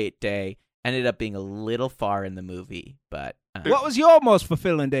a great day. Ended up being a little far in the movie, but What was your most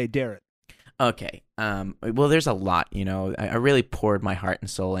fulfilling day, Derek? okay. Well, there's a lot, I really poured my heart and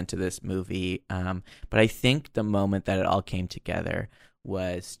soul into this movie. But I think the moment that it all came together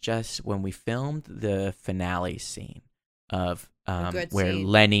was just when we filmed the finale scene of good where scene.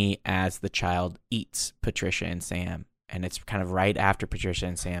 Lenny as the child eats Patricia and Sam. And it's kind of right after Patricia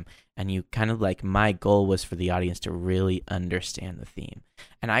and Sam. And you kind of my goal was for the audience to really understand the theme.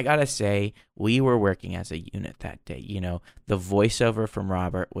 And I got to say, we were working as a unit that day. The voiceover from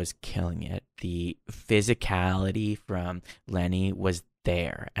Robert was killing it. The physicality from Lenny was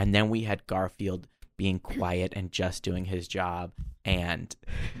there. And then we had Garfield being quiet and just doing his job. And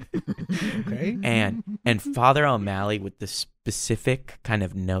Okay. and Father O'Malley with the specific kind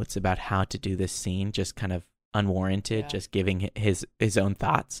of notes about how to do this scene, just kind of unwarranted, Yeah. just giving his own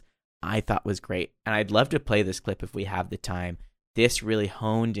thoughts, I thought was great. And I'd love to play this clip if we have the time. This really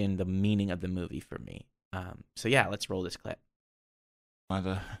honed in the meaning of the movie for me. So yeah, let's roll this clip.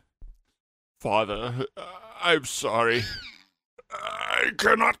 Father, I'm sorry. I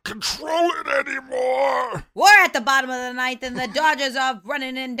cannot control it anymore. We're at the bottom of the ninth, and the Dodgers are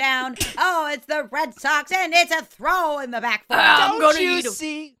running in down. Oh, it's the Red Sox, and it's a throw in the backfield. I'm Don't gonna you eat him.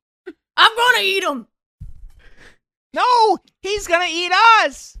 see? I'm gonna eat him. No, he's gonna eat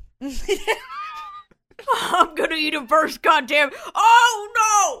us. I'm gonna eat him first, goddamn. Oh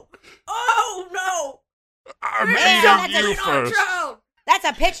no! Oh no! I'm Yeah, eating you first. That's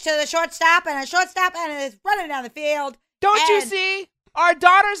a pitch to the shortstop, and it's running down the field. Don't you And- see? Our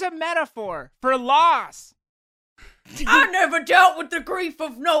daughter's a metaphor for loss. I never dealt with the grief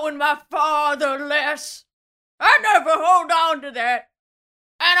of knowing my father less. I never hold on to that.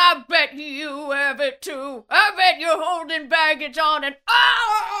 And I bet you have it too. I bet you're holding baggage on it.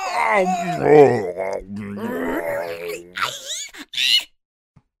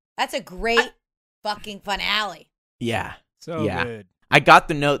 That's a great fucking finale. Yeah. So Yeah. good. I got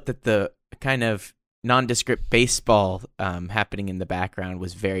the note that the kind of nondescript baseball happening in the background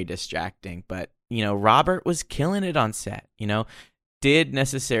was very distracting, but Robert was killing it on set. Did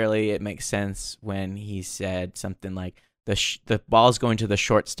necessarily it make sense when he said something like the ball's going to the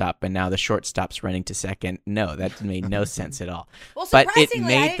shortstop and now the shortstop's running to second? No, that made no sense at all. Well, But it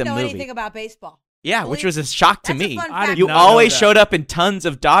surprisingly, I made didn't the know movie. anything about baseball. Yeah, which was a shock to That's a me. fun I did fact. You not know always that. showed up in tons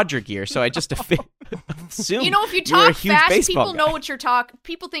of Dodger gear, so I just assumed You know, if you were a talk huge fast, baseball people guy. know what you're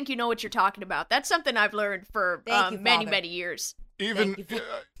people think you know what you're talking about. That's something I've learned for Thank you, many, Father. many years. Even Thank you.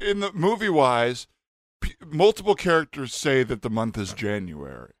 in the movie-wise, multiple characters say that the month is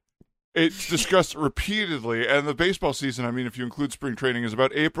January. It's discussed repeatedly, and the baseball season, I mean, if you include spring training, is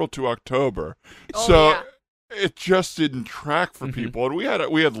about April to October. Oh, So yeah. it just didn't track for Mhm. people, and we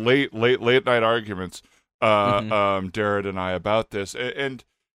had late night arguments, Mhm. Darren and I, about this, and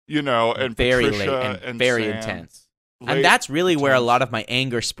very Patricia late and very Sam, intense. late, And that's really where a intense. lot of my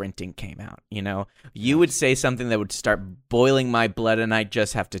anger sprinting came out. You would say something that would start boiling my blood, and I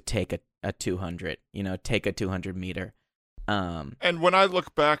just have to take a 200. Take a 200 meter. And when I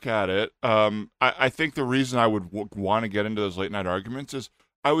look back at it, I think the reason I would want to get into those late night arguments is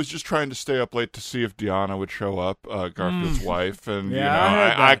I was just trying to stay up late to see if Deanna would show up, Garfield's wife, and Yeah, I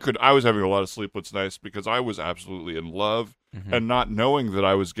heard that. I was having a lot of sleepless nights because I was absolutely in love, Mhm. and not knowing that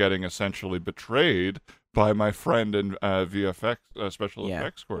I was getting essentially betrayed by my friend and VFX special Yeah.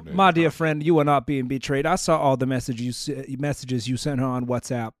 effects coordinator. My dear friend, you are not being betrayed. I saw all the messages you sent her on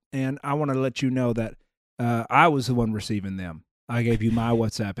WhatsApp, and I want to let you know that I was the one receiving them. I gave you my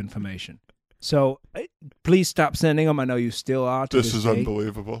WhatsApp information. So please stop sending them. I know you still are to This is day.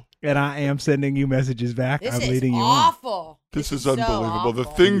 unbelievable. And I am sending you messages back. This I'm is leading you on. awful. This is so unbelievable. The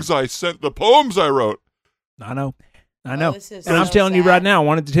awful. things I sent, the poems I wrote. I know. I Oh, know. this is And I'm so telling you sad. right now, I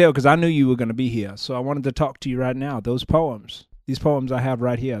wanted to tell because I knew you were going to be here. So I wanted to talk to you right now. Those poems, these poems I have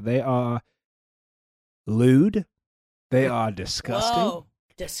right here, they are lewd. They are disgusting. Whoa.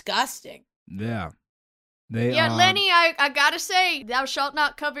 Disgusting. Yeah. They Yeah, are. Lenny, I gotta say, thou shalt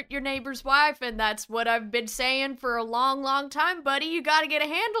not covet your neighbor's wife, and that's what I've been saying for a long, long time, buddy. You gotta get a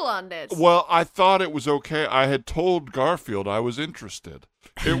handle on this. Well, I thought it was okay. I had told Garfield I was interested.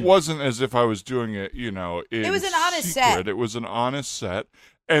 It wasn't as if I was doing it, in It was an honest secret. set. It was an honest set.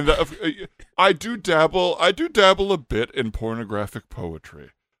 And I do dabble a bit in pornographic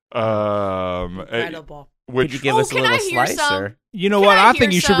poetry. Incredible. Which Could you give Oh, us a can little I hear slice? some? Or? You know Can what? I I think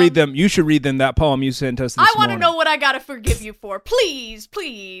hear you should read some? them. You should read them that poem you sent us this I want morning. to know what I gotta forgive you for. Please,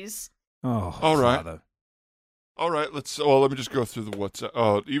 please. Oh, All right. Father. All right, let me just go through the WhatsApp.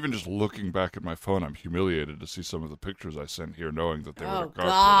 Oh, even just looking back at my phone, I'm humiliated to see some of the pictures I sent here, knowing that they were Oh, Garfield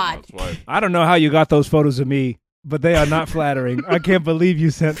God. and his wife. I don't know how you got those photos of me, but they are not flattering. I can't believe you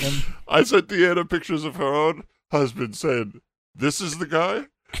sent them. I sent Deanna pictures of her own husband saying, "This is the guy?"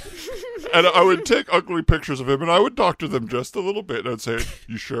 And I would take ugly pictures of him and I would doctor them just a little bit and I'd say,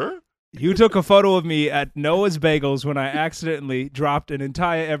 "You sure?" You took a photo of me at Noah's Bagels when I accidentally dropped an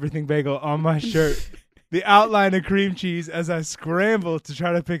entire everything bagel on my shirt. The outline of cream cheese as I scrambled to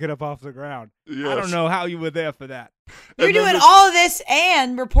try to pick it up off the ground. Yes. I don't know how you were there for that. You're And then doing this- all of this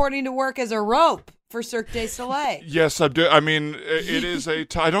and reporting to work as a rope for Cirque du Soleil. Yes, I'm I mean, it is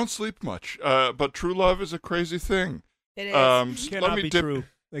I don't sleep much, but true love is a crazy thing. It is. So Cannot let me be dip. true.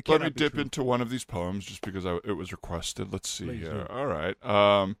 They Let cannot me be dip true. into one of these poems just because it was requested. Let's see Please here. do. All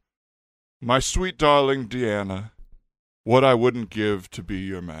right. My sweet darling Deanna, what I wouldn't give to be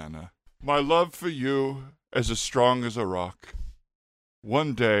your manna. My love for you as strong as a rock.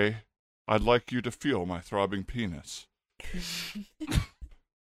 One day, I'd like you to feel my throbbing penis.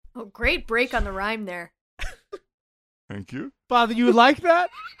 Oh, great break on the rhyme there. Thank you. Father, you like that?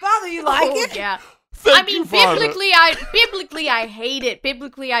 Father, you like oh, it? Yeah. Thank you, Father. biblically I hate it.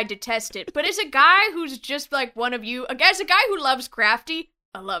 Biblically I detest it. But as a guy who's just like one of you, as a guy who loves Crafty,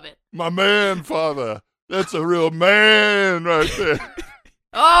 I love it. My man, Father. That's a real man right there.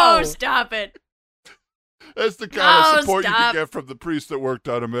 Oh, stop it. That's the kind of support you stop. can get from the priest that worked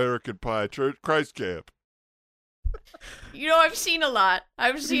on American Pie Church Christ Camp. You know, I've seen a lot.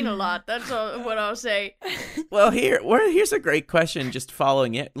 That's what I'll say. Well, here's a great question. Just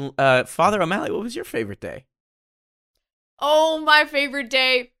following it, Father O'Malley, what was your favorite day? Oh, my favorite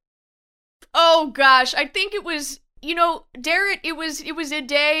day. Oh gosh, I think it was. You know, Darrett, it was a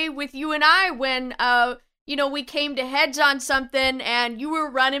day with you and I when we came to heads on something, and you were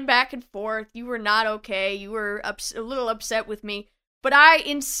running back and forth. You were not okay. You were a little upset with me, but I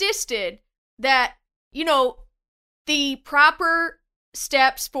insisted that the proper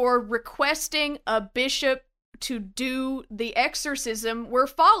steps for requesting a bishop to do the exorcism were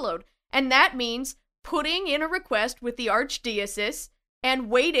followed. And that means putting in a request with the archdiocese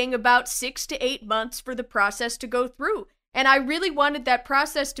and waiting about 6 to 8 months for the process to go through. And I really wanted that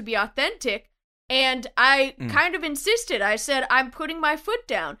process to be authentic. And I kind of insisted. I said, I'm putting my foot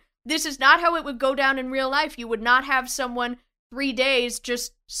down. This is not how it would go down in real life. You would not have someone 3 days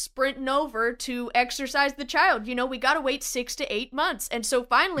just sprinting over to exorcise the child. We got to wait 6 to 8 months. And so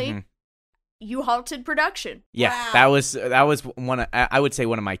finally, you halted production. Yeah, Wow. that was I would say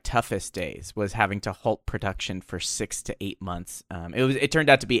one of my toughest days was having to halt production for 6 to 8 months. It turned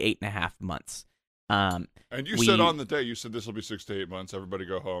out to be 8.5 months. And you said on the day, you said this will be 6 to 8 months. Everybody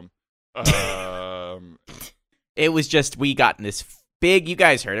go home. It was just, we got in this big, you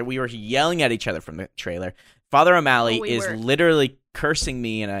guys heard it, we were yelling at each other from the trailer. Father O'Malley is literally cursing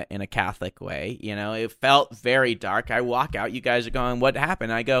me in a Catholic way. It felt very dark. I walk out, you guys are going, what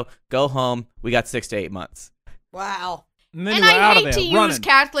happened? I go home, we got 6 to 8 months. Wow. And then And you were I out of hate there to use running.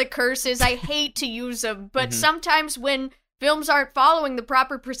 Catholic curses. I hate to use them. But sometimes when films aren't following the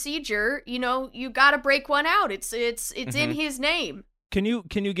proper procedure, you got to break one out. It's in his name. Can you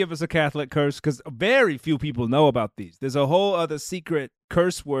give us a Catholic curse? Because very few people know about these. There's a whole other secret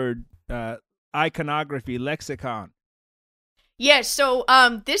curse word iconography lexicon. Yes, so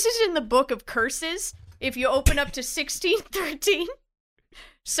this is in the Book of Curses, if you open up to 1613.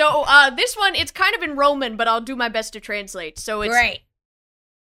 So this one, it's kind of in Roman, but I'll do my best to translate. So it's Great.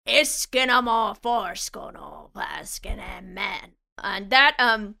 Iskinamo Forskono Paskinamen. And that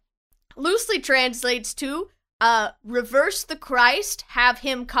loosely translates to reverse the Christ, have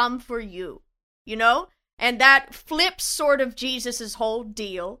him come for you. And that flips sort of Jesus's whole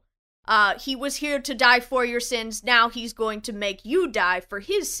deal. He was here to die for your sins. Now he's going to make you die for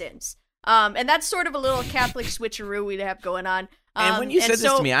his sins. And that's sort of a little Catholic switcheroo we have going on. And when you said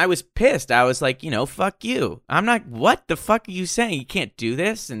this to me, I was pissed. I was like, fuck you. I'm not, what the fuck are you saying? You can't do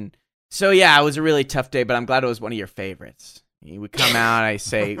this. And so, yeah, it was a really tough day, but I'm glad it was one of your favorites. We come out, I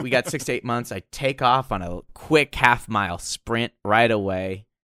say, we got 6 to 8 months. I take off on a quick half-mile sprint right away.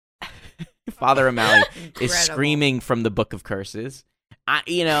 Father O'Malley is screaming from the Book of Curses.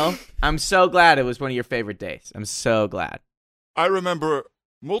 I'm so glad it was one of your favorite days. I'm so glad. I remember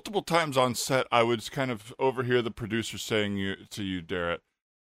multiple times on set, I would kind of overhear the producer saying to you, Darrett,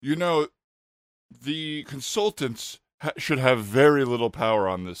 the consultants should have very little power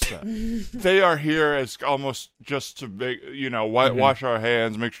on this set. They are here as almost just to make, wash our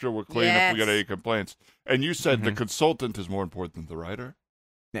hands, make sure we're clean if we got any complaints. And you said the consultant is more important than the writer.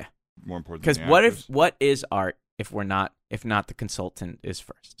 Yeah, more important. Because what is art if not the consultant is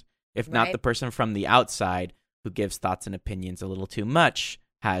first? If not the person from the outside who gives thoughts and opinions a little too much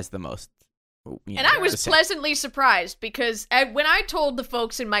has the most. And I was pleasantly surprised because when I told the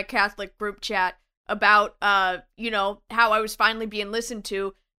folks in my Catholic group chat about how I was finally being listened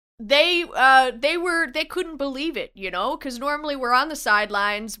to, they couldn't believe it, because normally we're on the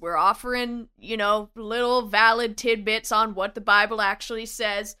sidelines, we're offering little valid tidbits on what the Bible actually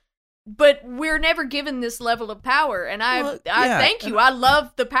says, but we're never given this level of power, and I thank you. I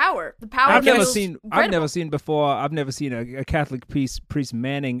love the power. The power. I've never feels incredible. I've never seen a Catholic priest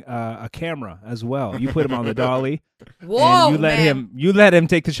manning a camera as well. You put him on the dolly, Whoa, and you let him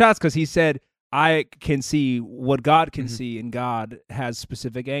take the shots because he said, I can see what God can see, and God has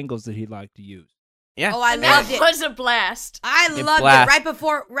specific angles that he'd like to use. Yeah. Oh, I And loved that it. was a blast. I loved blast. it.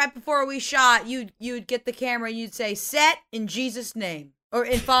 Right before we shot, you'd get the camera, you'd say, "Set in Jesus' name," or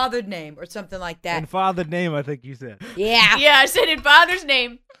in Father's name, or something like that. In Father's name, I think you said. Yeah. Yeah, I said in Father's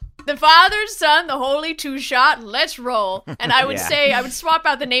name. The Father, Son, the Holy Two-Shot, let's roll. And I would say, I would swap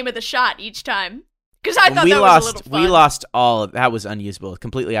out the name of the shot each time. Because I thought that was a little fun. We lost all of that. Was unusable,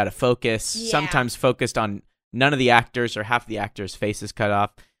 completely out of focus. Yeah. Sometimes focused on none of the actors or half the actors' faces cut off.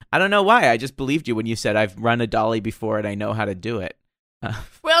 I don't know why. I just believed you when you said I've run a dolly before and I know how to do it.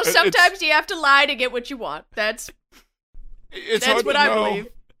 Well, sometimes you have to lie to get what you want. That's what I believe.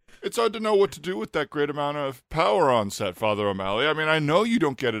 It's hard to know what to do with that great amount of power on set, Father O'Malley. I mean, I know you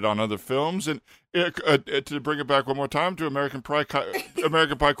don't get it on other films, and to bring it back one more time to American Pie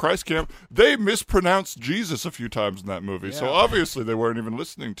Christ Camp, they mispronounced Jesus a few times in that movie, so obviously they weren't even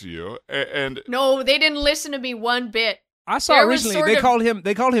listening to you. And no, they didn't listen to me one bit. I saw recently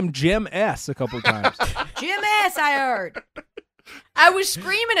they called him Jim S a couple times. Jim S, I heard. I was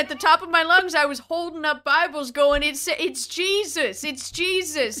screaming at the top of my lungs. I was holding up Bibles going, it's Jesus. It's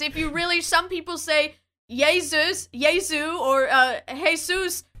Jesus. If you really, some people say Jesus, Yesu, or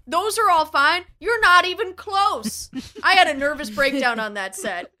Jesus. Those are all fine. You're not even close. I had a nervous breakdown on that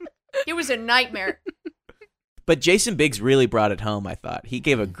set. It was a nightmare. But Jason Biggs really brought it home, I thought. He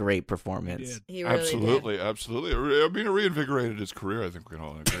gave a great performance. He really absolutely. did. I mean, it reinvigorated his career. I think we can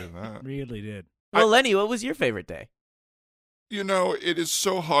all agree on that. Really did. Well, Lenny, what was your favorite day? You know, it is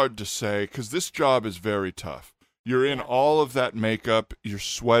so hard to say because this job is very tough. You're in all of that makeup. You're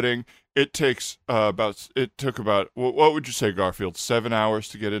sweating. It took about, what would you say, Garfield, 7 hours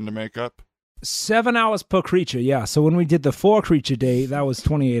to get into makeup? 7 hours per creature, yeah. So when we did the 4-creature day, that was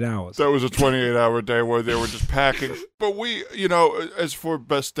 28 hours. That was a 28-hour day where they were just packing. But we, as for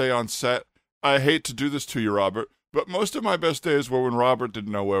best day on set, I hate to do this to you, Robert, but most of my best days were when Robert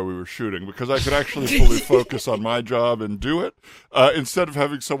didn't know where we were shooting because I could actually fully focus on my job and do it instead of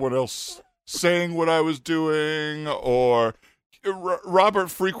having someone else saying what I was doing. Or Robert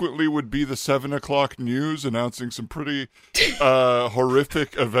frequently would be the 7 o'clock news announcing some pretty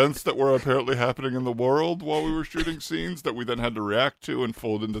horrific events that were apparently happening in the world while we were shooting scenes that we then had to react to and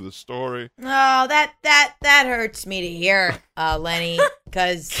fold into the story. Oh, that hurts me to hear, Lenny,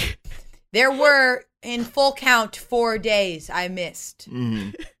 because there were, in full count, 4 days I missed.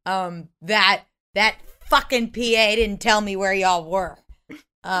 Mm-hmm. That fucking PA didn't tell me where y'all were.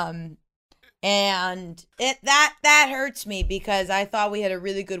 And that hurts me because I thought we had a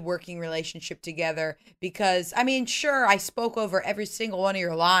really good working relationship together because, I mean, sure, I spoke over every single one of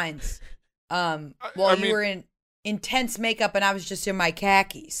your lines while you were in intense makeup and I was just in my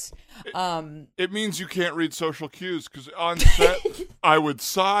khakis. It means you can't read social cues because on set, I would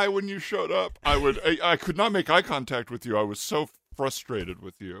sigh when you showed up. I could not make eye contact with you. I was so frustrated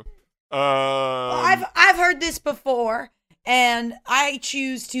with you. Well, I've heard this before. And I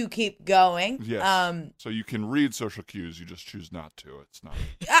choose to keep going. Yes. So you can read social cues, you just choose not to. It's not.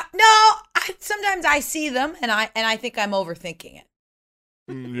 No. Sometimes I see them, and I think I'm overthinking it.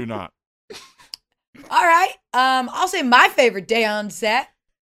 You're not. All right. I'll say my favorite day on set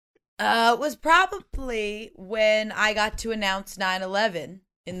was probably when I got to announce 9/11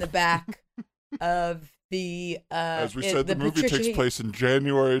 in the back of the. As we said, the movie takes place in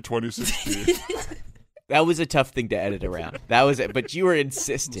January 2016. That was a tough thing to edit around. That was it. But you were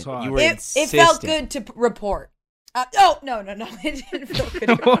insistent. It felt good to report. No. It didn't feel good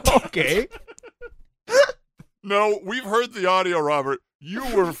to report. Okay. No, we've heard the audio, Robert.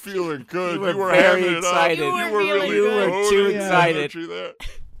 You were feeling good. You were very excited. You were too excited.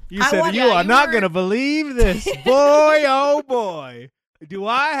 You said, you are not going to believe this. Boy, oh boy. Do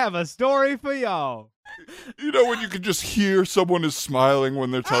I have a story for y'all. You know when you can just hear someone is smiling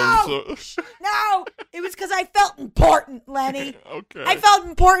when they're telling you so? No, it was because I felt important, Lenny. Okay. I felt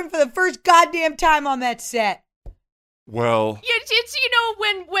important for the first goddamn time on that set. Well, it's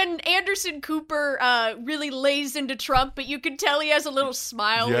when Anderson Cooper really lays into Trump, but you can tell he has a little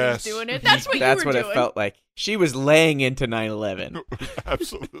smile when he's doing it. That's what you were doing. That's what it felt like. She was laying into 9/11.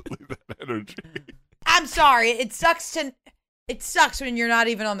 Absolutely, that energy. I'm sorry. It sucks when you're not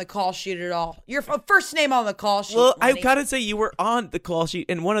even on the call sheet at all. Your first name on the call sheet. Well, Lenny. I gotta say, you were on the call sheet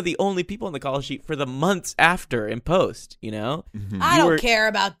and one of the only people on the call sheet for the months after in post, you know? Mm-hmm. I don't care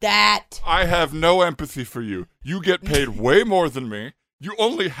about that. I have no empathy for you. You get paid way more than me. You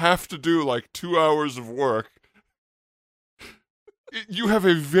only have to do like 2 hours of work. You have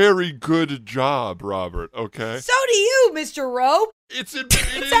a very good job, Robert, okay? So do you, Mr. Rowe. It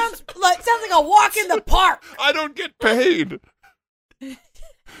sounds like a walk in the park. I don't get paid.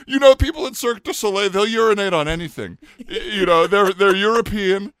 You know, people at Cirque du Soleil, they'll urinate on anything. You know, they're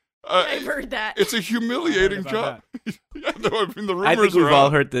European. I've heard that. It's a humiliating job. Yeah, no, I mean, the rumors I think we've are all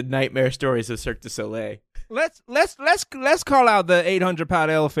out. heard the nightmare stories of Cirque du Soleil. Let's call out the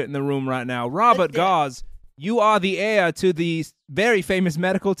 800-pound elephant in the room right now. Robert Gause, you are the heir to the very famous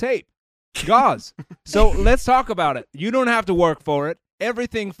medical tape. Gause. So let's talk about it. You don't have to work for it.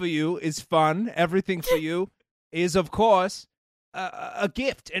 Everything for you is fun. Everything for you is, of course, a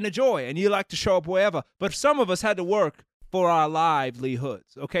gift and a joy, and you like to show up wherever. But some of us had to work for our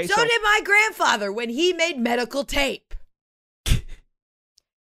livelihoods. Okay, So did my grandfather when he made medical tape.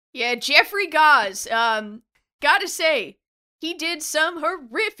 Yeah, Jeffrey Gause. Gotta say, he did some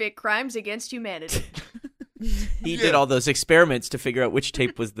horrific crimes against humanity. He did all those experiments to figure out which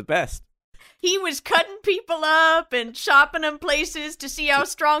tape was the best. He was cutting people up and chopping them places to see how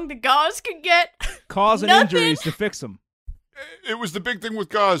strong the gauze could get. causing Nothing. injuries to fix them. It was the big thing with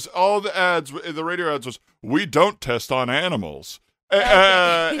gauze. All the ads, the radio ads was, we don't test on animals.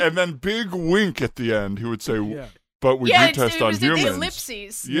 And then big wink at the end. He would say, Yeah. but we Yeah, do test it on was the humans.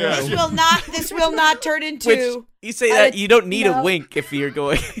 ellipses. Yeah. This will not turn Which into you say that you don't need no. a wink if you're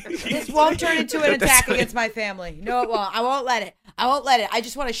going. this won't turn into an attack against my family. No, it won't. I won't let it. I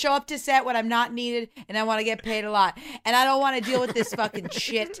just want to show up to set when I'm not needed, and I want to get paid a lot. And I don't want to deal with this fucking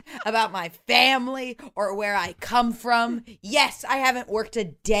shit about my family or where I come from. Yes, I haven't worked a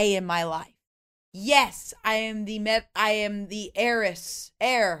day in my life. Yes, I am the heir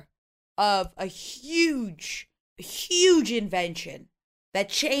of a huge invention that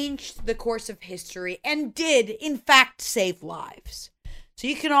changed the course of history and did, in fact, save lives. So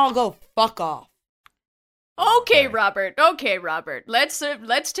you can all go fuck off. Okay, Robert. Okay, Robert. Let's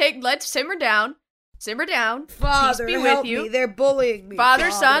simmer down. Simmer down. Father, Peace be help with you. me. They're bullying me.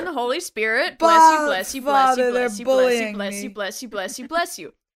 Father, Son, Holy Spirit, bless you, bless you, bless you, Father, bless you, they're bless you, bullying bless me. you, bless you, bless you, bless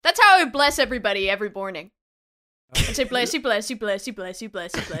you. That's how I would bless everybody every morning. I'd say bless you, bless you, bless you, bless you,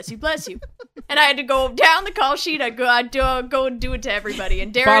 bless you, bless you, bless you. And I had to go down the call sheet. I'd go and do it to everybody.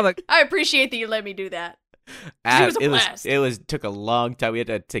 And Derek, Father- I appreciate that you let me do that. Ah, It was a blast. It took a long time. We had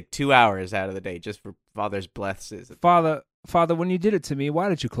to take 2 hours out of the day just for Father's blesses. Father, when you did it to me, why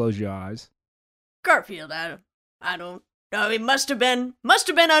did you close your eyes? Garfield, I don't know. It must have been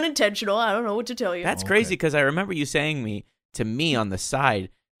unintentional. I don't know what to tell you. That's Okay. crazy because I remember you saying to me on the side.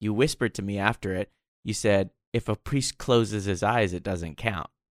 You whispered to me after it. You said, "If a priest closes his eyes, it doesn't count."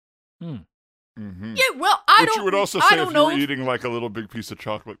 Mm-hmm. Yeah, well, I Which don't. you would also I say don't if you know were if- eating like a little big piece of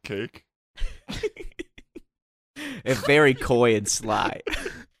chocolate cake. Very coy and sly.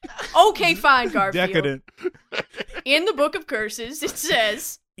 Okay, fine, Garfield. Decadent. In the Book of Curses, it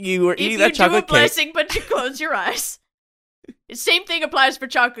says, You were if eating you that do a chocolate cake. blessing but you close your eyes. The same thing applies for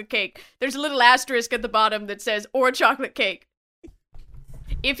chocolate cake. There's a little asterisk at the bottom that says, or chocolate cake.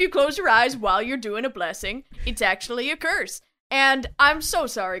 If you close your eyes while you're doing a blessing, it's actually a curse. And I'm so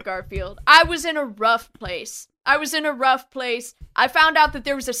sorry, Garfield. I was in a rough place. I found out that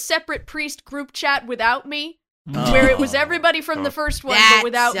there was a separate priest group chat without me, where it was everybody from the first one, That but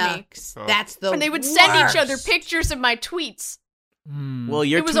without me. sucks. That's the And they would send each other worst. pictures of my tweets. Well,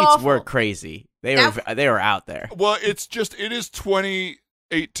 your It was tweets were awful. crazy. They That- were out there. Well, it is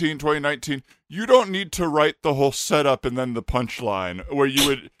 2018, 2019. You don't need to write the whole setup and then the punchline where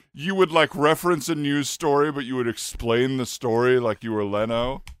you would like reference a news story, but you would explain the story like you were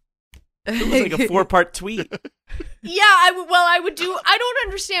Leno. It was like a 4-part tweet. Yeah, I would do. I don't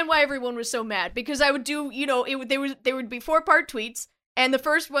understand why everyone was so mad because I would do. There would be 4-part tweets, and the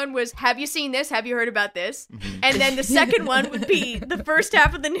first one was, "Have you seen this? Have you heard about this?" And then the second one would be the first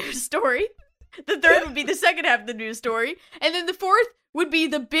half of the news story. The third would be the second half of the news story, and then the fourth would be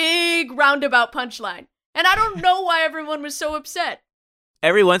the big roundabout punchline. And I don't know why everyone was so upset.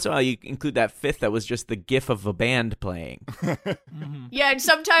 Every once in a while, you include that fifth that was just the gif of a band playing. Yeah, and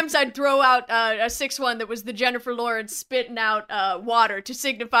sometimes I'd throw out a 6th one that was the Jennifer Lawrence spitting out water to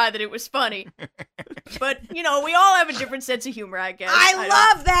signify that it was funny. But, we all have a different sense of humor, I guess. I don't-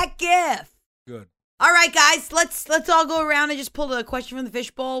 love that gif. Good. All right, guys, let's all go around and just pull a question from the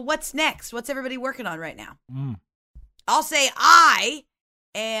fishbowl. What's next? What's everybody working on right now? I'll say I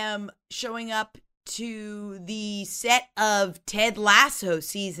am showing up to the set of Ted Lasso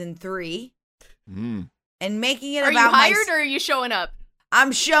season 3 and making it Are you about hired or are you showing up?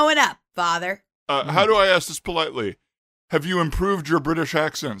 I'm showing up, Father. How do I ask this politely? Have you improved your British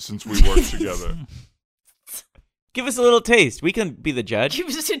accent since we worked together? Give us a little taste. We can be the judge. Give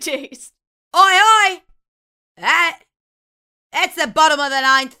us a taste. Oi, oi! That's the bottom of the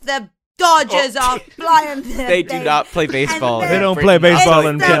ninth. The Dodgers are flying. They do not play baseball. They don't play baseball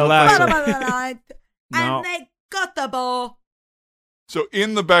in It's Ted the Lasso. bottom of the ninth. No. And they got the ball. So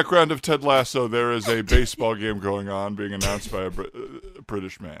in the background of Ted Lasso, there is a baseball game going on being announced by a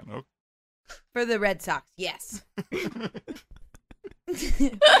British man. Okay. For the Red Sox, yes.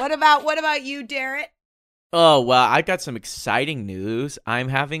 What about you, Derek? Oh, well, I got some exciting news. I'm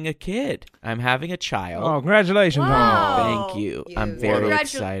having a kid. I'm having a child. Oh, congratulations, Wow. Tom. Thank you. You. I'm very Congratu-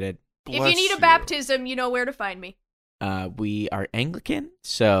 excited. If you Bless need a baptism, you know where to find me. We are Anglican,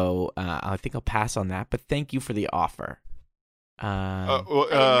 so I think I'll pass on that. But thank you for the offer. What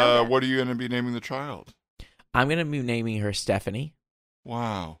are you going to be naming the child? I'm gonna be naming her Stephanie.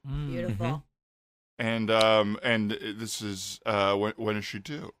 Wow. Beautiful. And this is when is she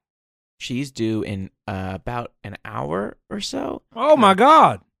due? She's due in about an hour or so. Oh my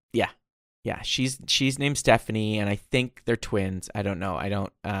God. Yeah, she's named Stephanie, and I think they're twins. I don't know. I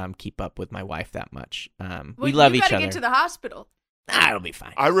don't keep up with my wife that much. We love each other. You gotta get to the hospital. It'll be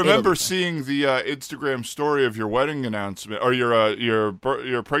fine. I remember It'll be fine. seeing the Instagram story of your wedding announcement or your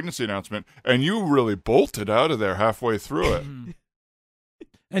pregnancy announcement, and you really bolted out of there halfway through it.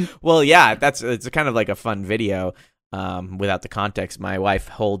 And Well, yeah, it's kind of like a fun video. Without the context, my wife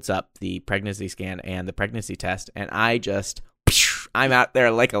holds up the pregnancy scan and the pregnancy test, and I'm out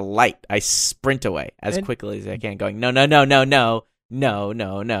there like a light. I sprint away as quickly as I can, going, no.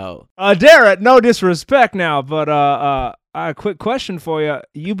 Darrett, no disrespect now, but a quick question for you.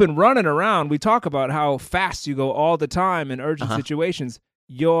 You've been running around. We talk about how fast you go all the time in urgent situations.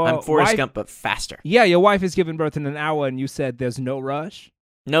 I'm Forrest Gump, but faster. Yeah, your wife is giving birth in an hour, and you said there's no rush.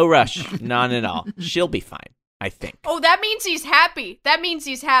 No rush, none at all. She'll be fine, I think. Oh, that means he's happy.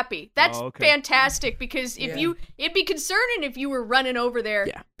 That's okay. fantastic, because it'd be concerning if you were running over there,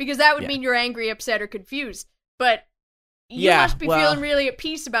 because that would mean you're angry, upset, or confused. But you must be feeling really at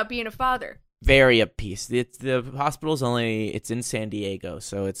peace about being a father. Very at peace. The hospital's it's in San Diego,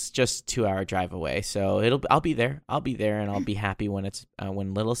 so it's just 2-hour drive away. So I'll be there, and I'll be happy when it's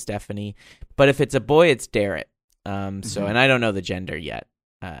when little Stephanie. But if it's a boy, it's Darrett. So, and I don't know the gender yet.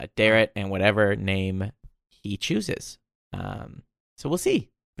 Darrett and whatever name he chooses. So we'll see.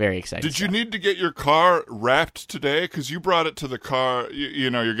 Very excited. Did you need to get your car wrapped today? Because you brought it to the car.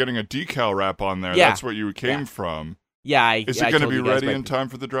 You're getting a decal wrap on there. Yeah. That's where you came from. Yeah. Is it going to be ready in time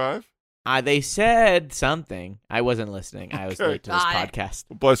for the drive? They said something. I wasn't listening. I was late to this podcast.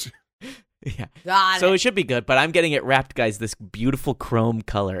 Bless you. Yeah. Got So it. it should be good, but I'm getting it wrapped, guys. This beautiful chrome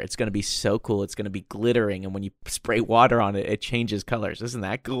color. It's going to be so cool. It's going to be glittering, and when you spray water on it, it changes colors. Isn't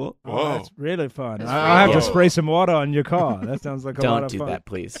that cool? Oh, Whoa. that's really fun. That's I'll have to cool. spray some water on your car. That sounds like a lot Don't of do fun. that,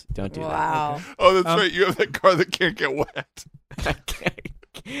 please. Don't do Wow. Oh, that's right. You have that car that can't get wet. that.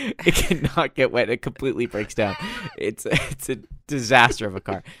 It cannot get wet. It completely breaks down. It's a disaster of a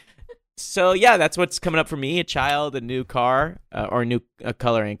car. So yeah, that's what's coming up for me: a child, a new car, or a new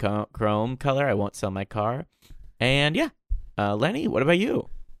color in chrome color. I won't sell my car, and yeah, Lenny, what about you?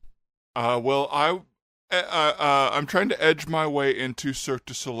 Well, I'm trying to edge my way into Cirque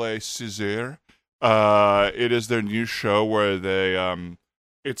du Soleil César. It is their new show where they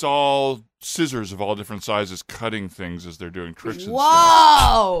it's all scissors of all different sizes cutting things as they're doing tricks and stuff.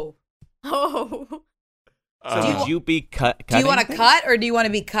 Whoa. Oh. Would you be cut? Do you want to cut or do you want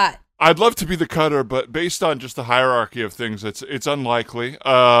to be cut? I'd love to be the cutter, but based on just the hierarchy of things, it's unlikely.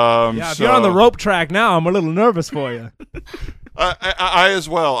 If you're on the rope track now, I'm a little nervous for you. I as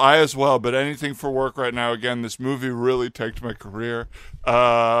well. But anything for work right now. Again, this movie really tanked my career.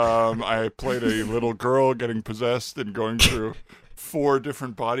 I played a little girl getting possessed and going through 4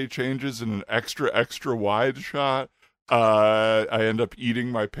 different body changes in an extra wide shot. I end up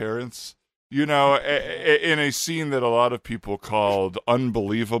eating my parents. In a scene that a lot of people called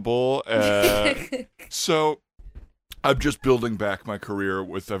unbelievable. So I'm just building back my career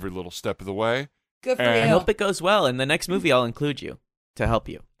with every little step of the way. Good for And- I you. hope it goes well. In the next movie, I'll include you to help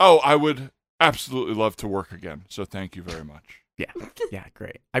you. Oh, I would absolutely love to work again. So thank you very much. Yeah,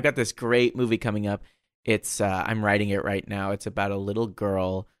 great. I've got this great movie coming up. It's I'm writing it right now. It's about a little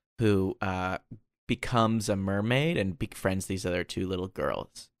girl who becomes a mermaid and befriends these other 2 little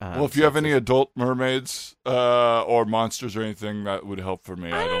girls. Well, if you have any adult mermaids or monsters or anything, that would help for me.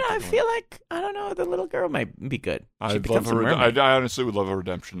 I don't know. I feel like the little girl might be good. She I'd becomes love a mermaid. I honestly would love a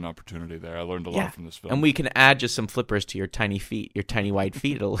redemption opportunity there. I learned a lot from this film. And we can add just some flippers to your tiny feet, your tiny wide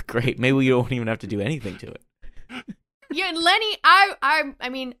feet. It'll look great. Maybe you don't even have to do anything to it. Yeah, and Lenny,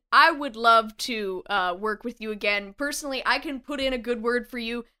 I would love to work with you again. Personally, I can put in a good word for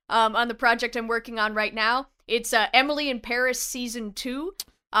you on the project I'm working on right now. It's Emily in Paris Season 2,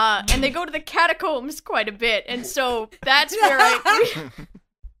 and they go to the catacombs quite a bit, and so that's where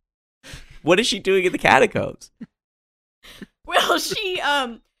What is she doing in the catacombs? Well, she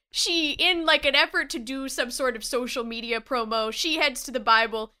in like an effort to do some sort of social media promo, she heads to the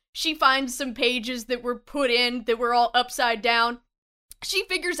Bible. She finds some pages that were put in that were all upside down. She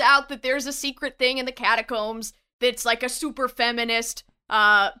figures out that there's a secret thing in the catacombs that's like a super feminist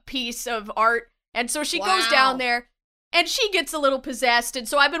piece of art. And so she goes down there and she gets a little possessed. And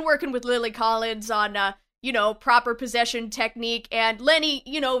so I've been working with Lily Collins on, proper possession technique. And Lenny,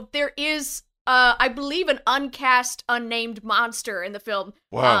 there is I believe, an uncast, unnamed monster in the film.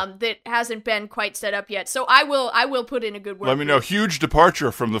 Wow. That hasn't been quite set up yet. So I will put in a good word. Let me know. Huge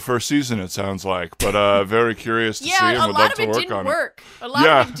departure from the first season, it sounds like, but very curious to see and a would lot love of to it work didn't on work. A lot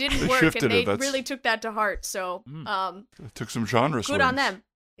Yeah, of it didn't they work, shifted and they it. That's- really took that to heart. So, it. Took some genre good on swings. them.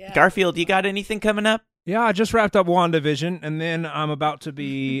 Yeah. Garfield, you got anything coming up? Yeah, I just wrapped up WandaVision, and then I'm about to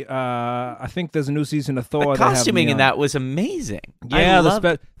be. I think there's a new season of Thor. The they have costuming me in on. that was amazing. Yeah, I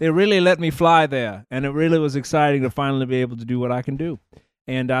loved they really let me fly there, and it really was exciting to finally be able to do what I can do.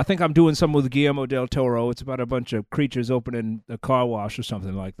 And I think I'm doing some with Guillermo del Toro. It's about a bunch of creatures opening a car wash or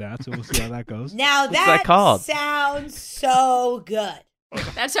something like that. So we'll see how that goes. Now What's that called? sounds so good.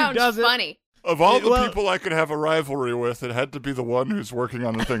 That sounds Does it? funny. Of all the Well- people I could have a rivalry with, it had to be the one who's working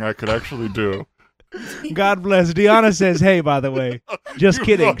on the thing I could actually do. God bless. Deanna says, "Hey, by the way, just You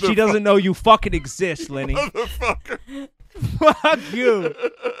kidding. She motherfucker. doesn't know you fucking exist, Lenny. Motherfucker. Fuck you."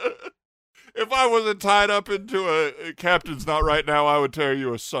 If I wasn't tied up into a captain's knot right now, I would tear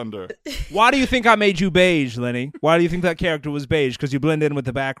you asunder. Why do you think I made you beige, Lenny? Why do you think that character was beige? Because you blend in with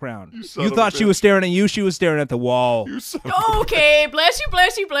the background. son You of thought a she bitch. was staring at you. She was staring at the wall. You son Okay, bless you,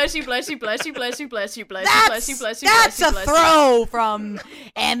 bless you, bless you, bless you, bless you, bless you, bless you, bless you, bless you, bless you, That's bless you, a bless you. throw from,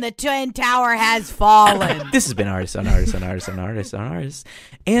 and the Twin Tower has fallen. This has been Artists on Artists on Artists on Artists on Artists,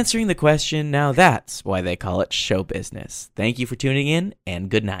 answering the question, now that's why they call it show business. Thank you for tuning in, and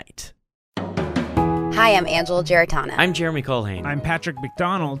good night. Hi, I'm Angela Geritana. I'm Jeremy Colhane. I'm Patrick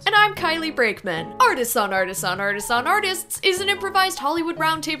McDonald. And I'm Kylie Brakeman. Artists on Artists on Artists on Artists is an improvised Hollywood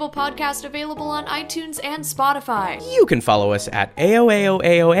Roundtable podcast available on iTunes and Spotify. You can follow us at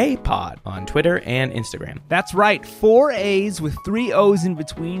AOAOAOA Pod on Twitter and Instagram. That's right. 4 A's with 3 O's in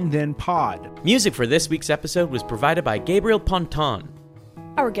between, then pod. Music for this week's episode was provided by Gabriel Ponton.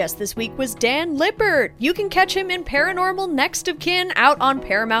 Our guest this week was Dan Lippert. You can catch him in Paranormal Next of Kin out on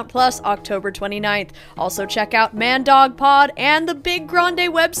Paramount Plus October 29th. Also check out Man Dog Pod and the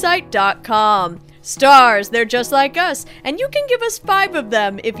BigGrandeWebsite.com. Stars, they're just like us, and you can give us 5 of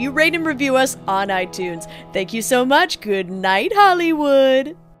them if you rate and review us on iTunes. Thank you so much. Good night,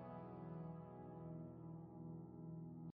 Hollywood.